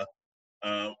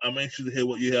I'm anxious to hear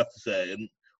what you have to say and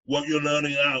what you're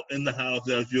learning out in the house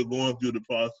as you're going through the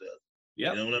process.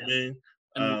 Yep. You know what I mean?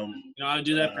 And, I would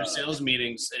do that for sales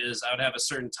meetings. Is I would have a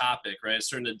certain topic, right? A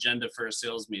certain agenda for a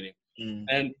sales meeting,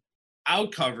 and I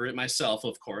would cover it myself.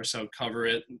 Of course, I would cover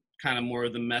it kind of more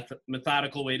of the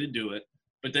methodical way to do it.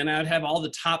 But then I'd have all the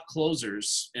top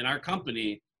closers in our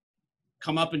company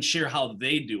come up and share how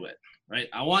they do it, right?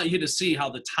 I want you to see how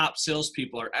the top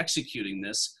salespeople are executing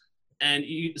this. And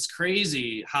it's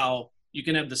crazy how you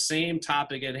can have the same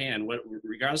topic at hand,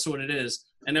 regardless of what it is,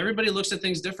 and everybody looks at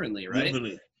things differently, right?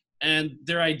 Really? And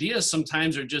their ideas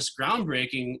sometimes are just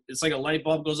groundbreaking. It's like a light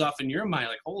bulb goes off in your mind,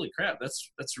 like, holy crap,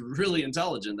 that's really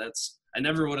intelligent. I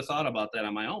never would have thought about that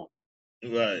on my own.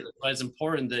 Right. But it's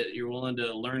important that you're willing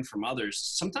to learn from others.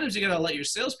 Sometimes you got to let your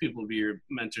salespeople be your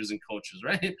mentors and coaches,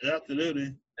 right?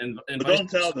 Absolutely. And but don't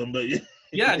tell them, but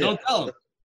don't tell them.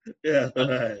 Yeah,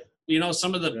 right.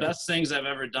 Some of the best things I've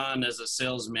ever done as a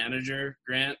sales manager,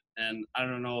 Grant, and I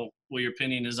don't know what your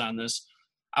opinion is on this,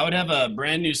 I would have a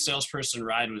brand new salesperson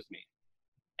ride with me,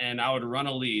 and I would run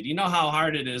a lead. You know how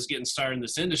hard it is getting started in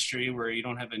this industry where you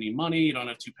don't have any money, you don't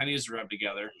have two pennies to rub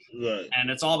together. Right. And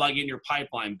it's all about getting your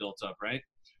pipeline built up, right?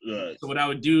 Right. So what I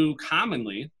would do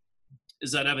commonly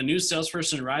is I'd have a new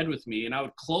salesperson ride with me, and I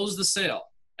would close the sale,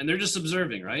 and they're just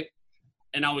observing, right?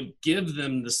 And I would give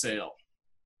them the sale.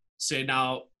 Say,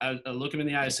 now, I look them in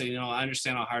the eye and say, I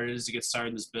understand how hard it is to get started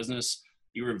in this business.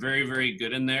 You were very, very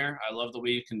good in there. I love the way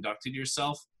you conducted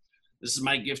yourself. This is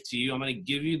my gift to you. I'm going to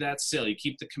give you that sale. You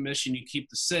keep the commission, you keep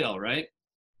the sale, right?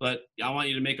 But I want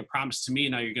you to make a promise to me.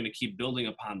 Now you're going to keep building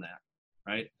upon that,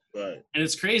 right? Right. And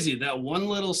it's crazy that one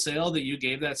little sale that you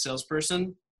gave that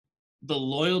salesperson the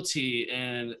loyalty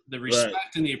and the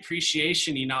respect and the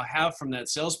appreciation you now have from that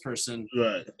salesperson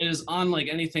is unlike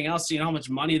anything else. You know how much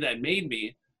money that made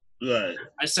me. Right.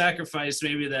 I sacrificed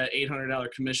maybe that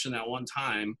 $800 commission that one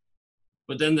time,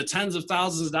 but then the tens of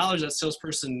thousands of dollars that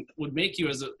salesperson would make you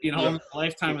as a, you know, a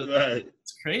lifetime of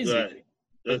it's crazy. Right.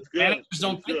 That's good. Managers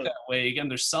don't think that way. Again,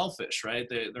 they're selfish, right?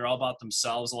 They're all about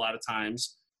themselves a lot of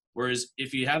times. Whereas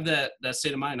if you have that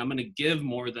state of mind, I'm going to give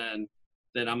more than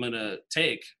I'm going to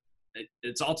take,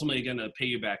 it's ultimately going to pay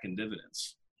you back in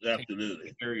dividends. Absolutely.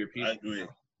 Take care of your people. I agree.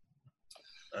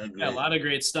 Yeah, a lot of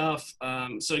great stuff.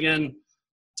 So again,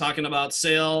 talking about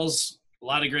sales, a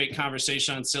lot of great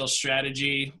conversation on sales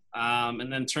strategy. And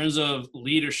then in terms of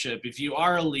leadership, if you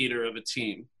are a leader of a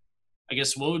team, I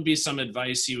guess what would be some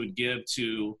advice you would give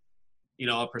to, you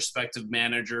know, a prospective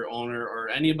manager, owner, or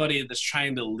anybody that's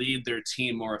trying to lead their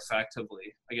team more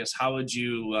effectively? I guess how would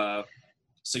you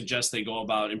suggest they go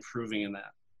about improving in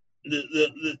that?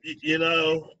 You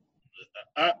know,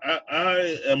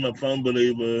 I am a firm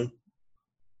believer.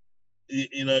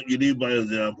 You know, you lead by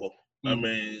example. I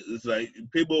mean, it's like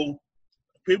people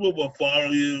will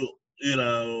follow you, you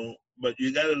know, but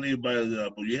you got to lead by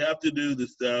example. You have to do the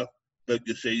stuff that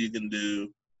you say you can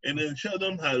do, and then show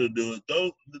them how to do it.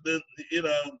 You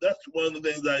know, that's one of the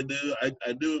things I do.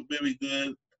 I do it very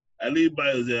good. I lead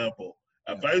by example.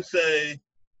 If I say,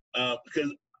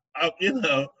 because you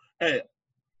know, hey,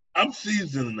 I'm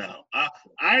seasoned now.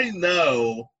 I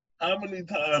know how many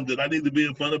times that I need to be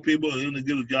in front of people and to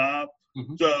get a job.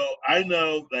 So I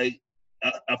know, like,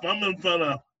 if I'm in front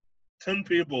of 10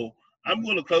 people, I'm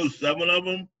going to close 7 of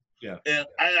them. Yeah. And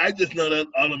I just know that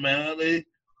automatically.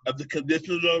 If the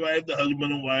conditions are right, the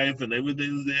husband and wife and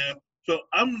everything's there. So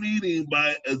I'm leading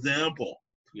by example.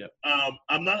 Yeah.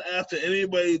 I'm not asking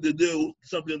anybody to do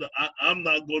something that I'm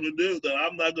not going to do, that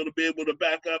I'm not going to be able to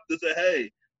back up to say,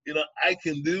 hey, you know, I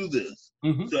can do this.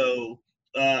 So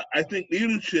I think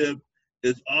leadership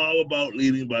is all about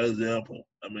leading by example.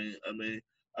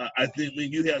 I think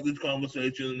when you have this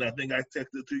conversation, and I think I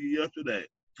texted to you yesterday,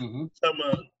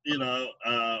 someone, you know,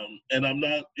 and I'm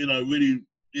not, you know, really,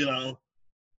 you know,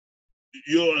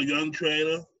 you're a young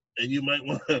trainer, and you might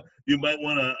want to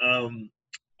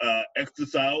X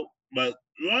this out, but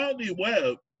Rodney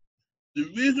Webb, the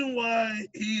reason why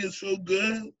he is so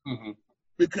good,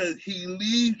 because he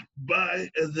leads by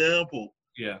example.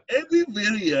 Yeah. Every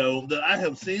video that I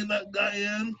have seen that guy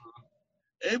in,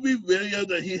 every video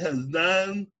that he has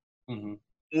done,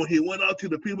 when he went out to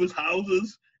the people's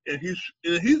houses, and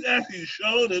he's actually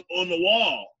showing it on the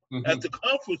wall at the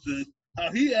conferences, how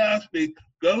he actually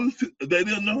goes to, they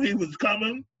didn't know he was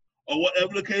coming, or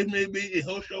whatever the case may be, and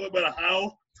he'll show up at a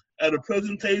house, at a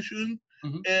presentation,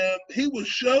 and he will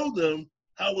show them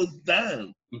how it's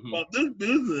done. But this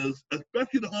business,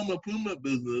 especially the home improvement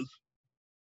business,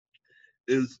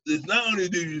 is not only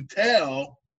do you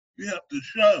tell, you have to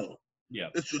show. Yeah.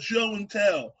 It's a show and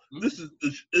tell.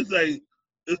 It's like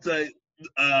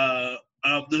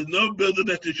there's no business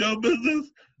that's the show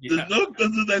business. There's no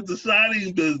business that's the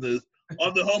siding business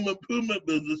or the home improvement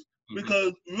business,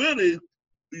 because really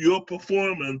you're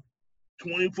performing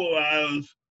 24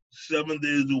 hours, 7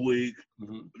 days a week.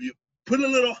 If you put a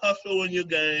little hustle in your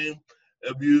game,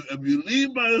 if you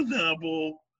lead by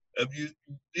example, if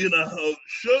you know,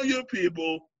 show your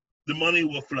people, the money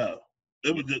will flow.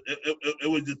 It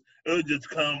would just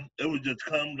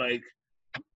come like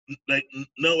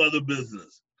no other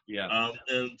business. Yeah.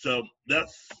 And so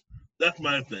that's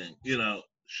my thing. You know,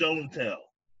 show and tell.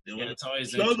 You know, it's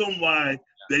always show them why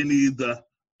they need to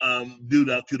do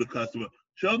that to the customer.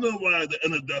 Show them why the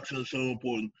introduction is so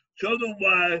important. Show them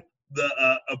why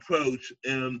the approach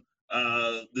and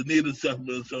the need assessment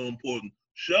is so important.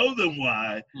 Show them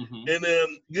why, and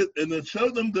then show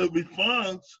them the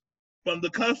response from the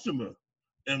customer,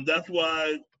 and that's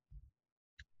why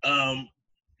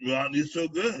Rodney's so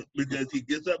good, because he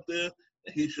gets up there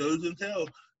and he shows and tells.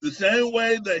 The same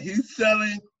way that he's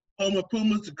selling home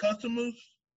improvements to customers,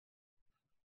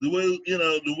 the way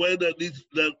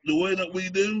that we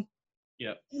do,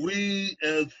 we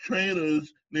as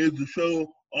trainers need to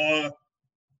show our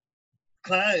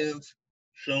clients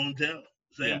show and tell.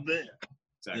 Same thing.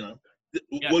 Exactly.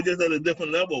 You know, we're just at a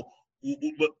different level,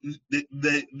 but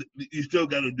you still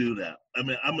got to do that. I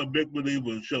mean, I'm a big believer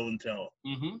in show and tell.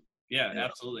 Yeah,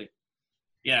 absolutely.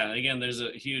 Yeah, again, there's a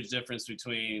huge difference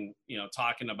between, you know,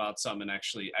 talking about something and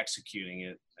actually executing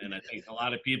it. And I think a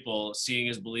lot of people, seeing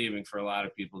is believing for a lot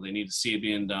of people. They need to see it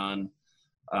being done.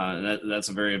 And that's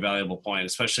a very valuable point,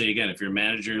 especially, again, if you're a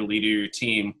manager, leader of your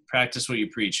team, practice what you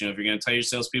preach. You know, if you're going to tell your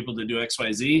salespeople to do X,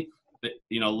 Y, Z,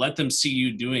 you know, let them see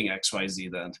you doing X, Y, Z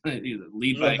then.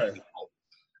 Lead by example.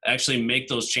 actually make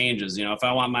those changes. You know, if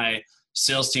I want my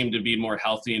sales team to be more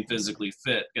healthy and physically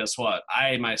fit, guess what?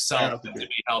 I myself need to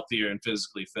be healthier and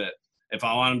physically fit. If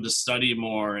I want them to study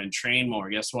more and train more,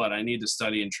 guess what? I need to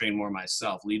study and train more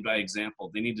myself. Lead by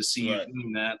example. They need to see you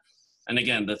doing that. And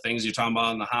again, the things you're talking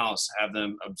about in the house, have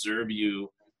them observe you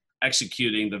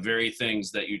executing the very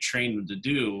things that you trained them to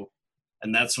do.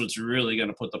 And that's what's really going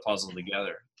to put the puzzle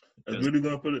together. It's really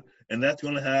going to put it, and that's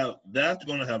going to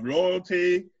have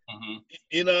loyalty,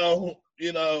 you know,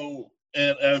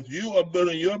 and as you are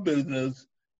building your business,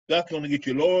 that's going to get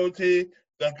you loyalty.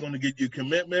 That's going to get you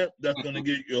commitment. That's going to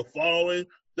get your following.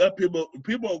 That people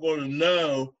are going to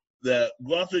know that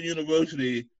Gloucester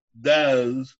University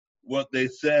does what they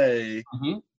say,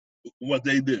 what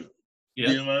they do. Yep.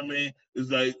 You know what I mean?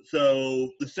 It's like, so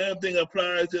the same thing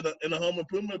applies in a home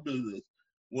improvement business.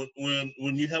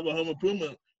 When you have a home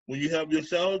improvement, when you have your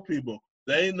salespeople,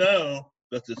 they know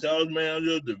that the sales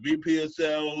manager, the VP of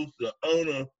sales, the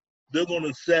owner, they're going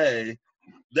to say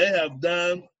they have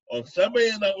done, or somebody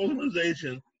in that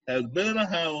organization has been in a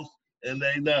house and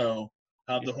they know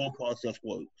how the whole process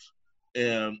works.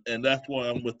 And that's why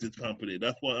I'm with this company.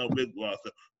 That's why I'm with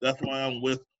Gloucester. That's why I'm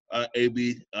with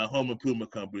AB, Home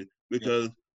Improvement Company, because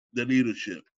the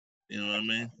leadership, you know what I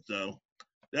mean? So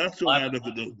that's why I look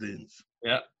at those things.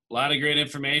 Yeah, a lot of great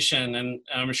information. And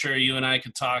I'm sure you and I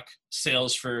could talk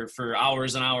sales for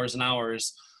hours and hours and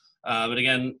hours. But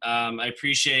again, I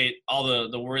appreciate all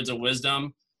the words of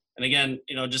wisdom. And again,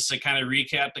 you know, just to kind of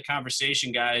recap the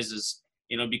conversation, guys, is,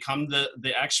 you know, become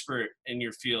the expert in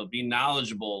your field, be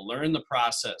knowledgeable, learn the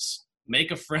process,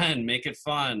 make a friend, make it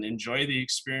fun, enjoy the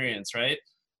experience, right?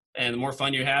 And the more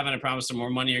fun you're having, I promise the more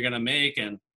money you're going to make.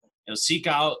 And, you know, seek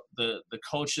out the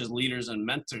coaches, leaders, and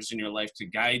mentors in your life to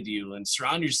guide you, and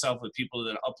surround yourself with people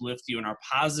that uplift you and are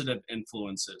positive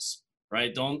influences,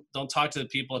 right? Don't talk to the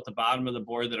people at the bottom of the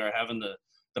board that are having the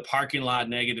parking lot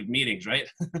negative meetings, right?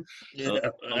 So, look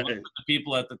at the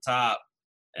people at the top,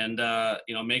 and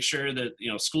you know, make sure that,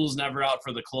 you know, school's never out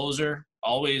for the closer.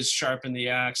 Always sharpen the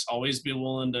axe. Always be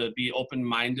willing to be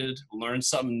open-minded. Learn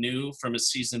something new from a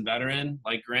seasoned veteran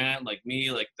like Grant, like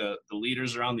me, like the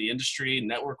leaders around the industry.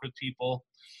 Network with people,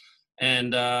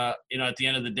 and you know, at the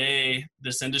end of the day,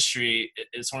 this industry,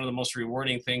 it's one of the most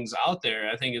rewarding things out there.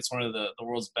 I think it's one of the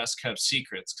world's best kept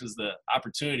secrets, because the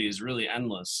opportunity is really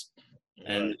endless.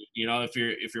 And, you know, if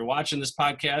you're watching this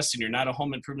podcast and you're not a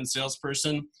home improvement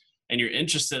salesperson and you're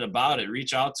interested about it,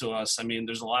 reach out to us. I mean,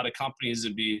 there's a lot of companies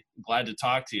that'd be glad to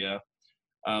talk to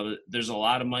you. There's a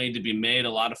lot of money to be made, a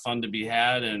lot of fun to be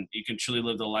had, and you can truly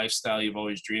live the lifestyle you've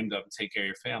always dreamed of and take care of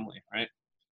your family, right?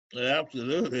 Yeah,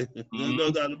 absolutely. There's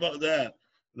no doubt about that.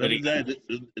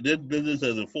 This business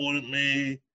has afforded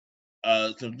me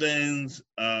some things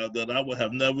that I would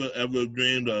have never, ever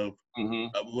dreamed of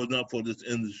were not for this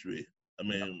industry. I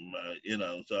mean, you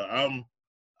know, so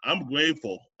I'm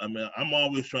grateful. I mean, I'm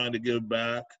always trying to give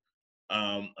back.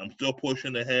 I'm still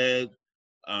pushing ahead.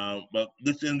 But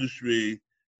this industry,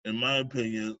 in my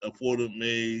opinion, afforded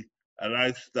me a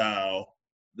lifestyle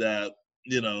that,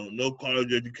 you know, no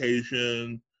college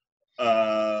education,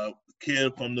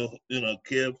 kid from the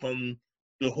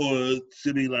hood,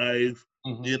 city life,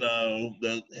 you know,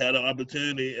 that had an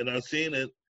opportunity, and I seen it,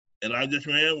 and I just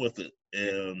ran with it.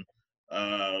 And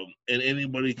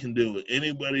anybody can do it.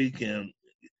 Anybody can.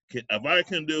 If I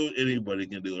can do it, anybody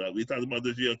can do it. We talked about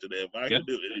this yesterday. If I can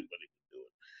do it, anybody can do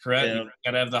it. Correct. You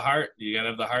gotta have the heart. You gotta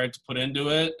have the heart to put into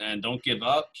it, and don't give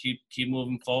up. Keep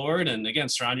moving forward. And again,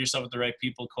 surround yourself with the right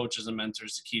people, coaches, and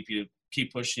mentors to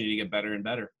keep pushing you to get better and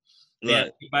better.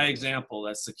 Right. Yeah, by example,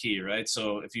 that's the key, right?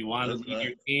 So if you want to lead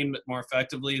your team more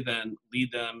effectively, then lead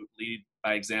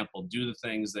by example. Do the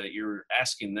things that you're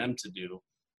asking them to do,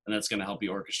 and that's going to help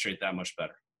you orchestrate that much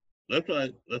better. That's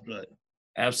right. That's right.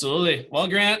 Absolutely. Well,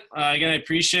 Grant, again, I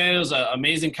appreciate it. It was an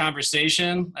amazing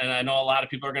conversation, and I know a lot of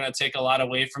people are going to take a lot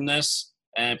away from this.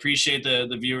 And I appreciate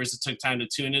the viewers that took time to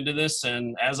tune into this.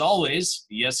 And as always,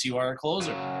 yes, you are a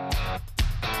closer.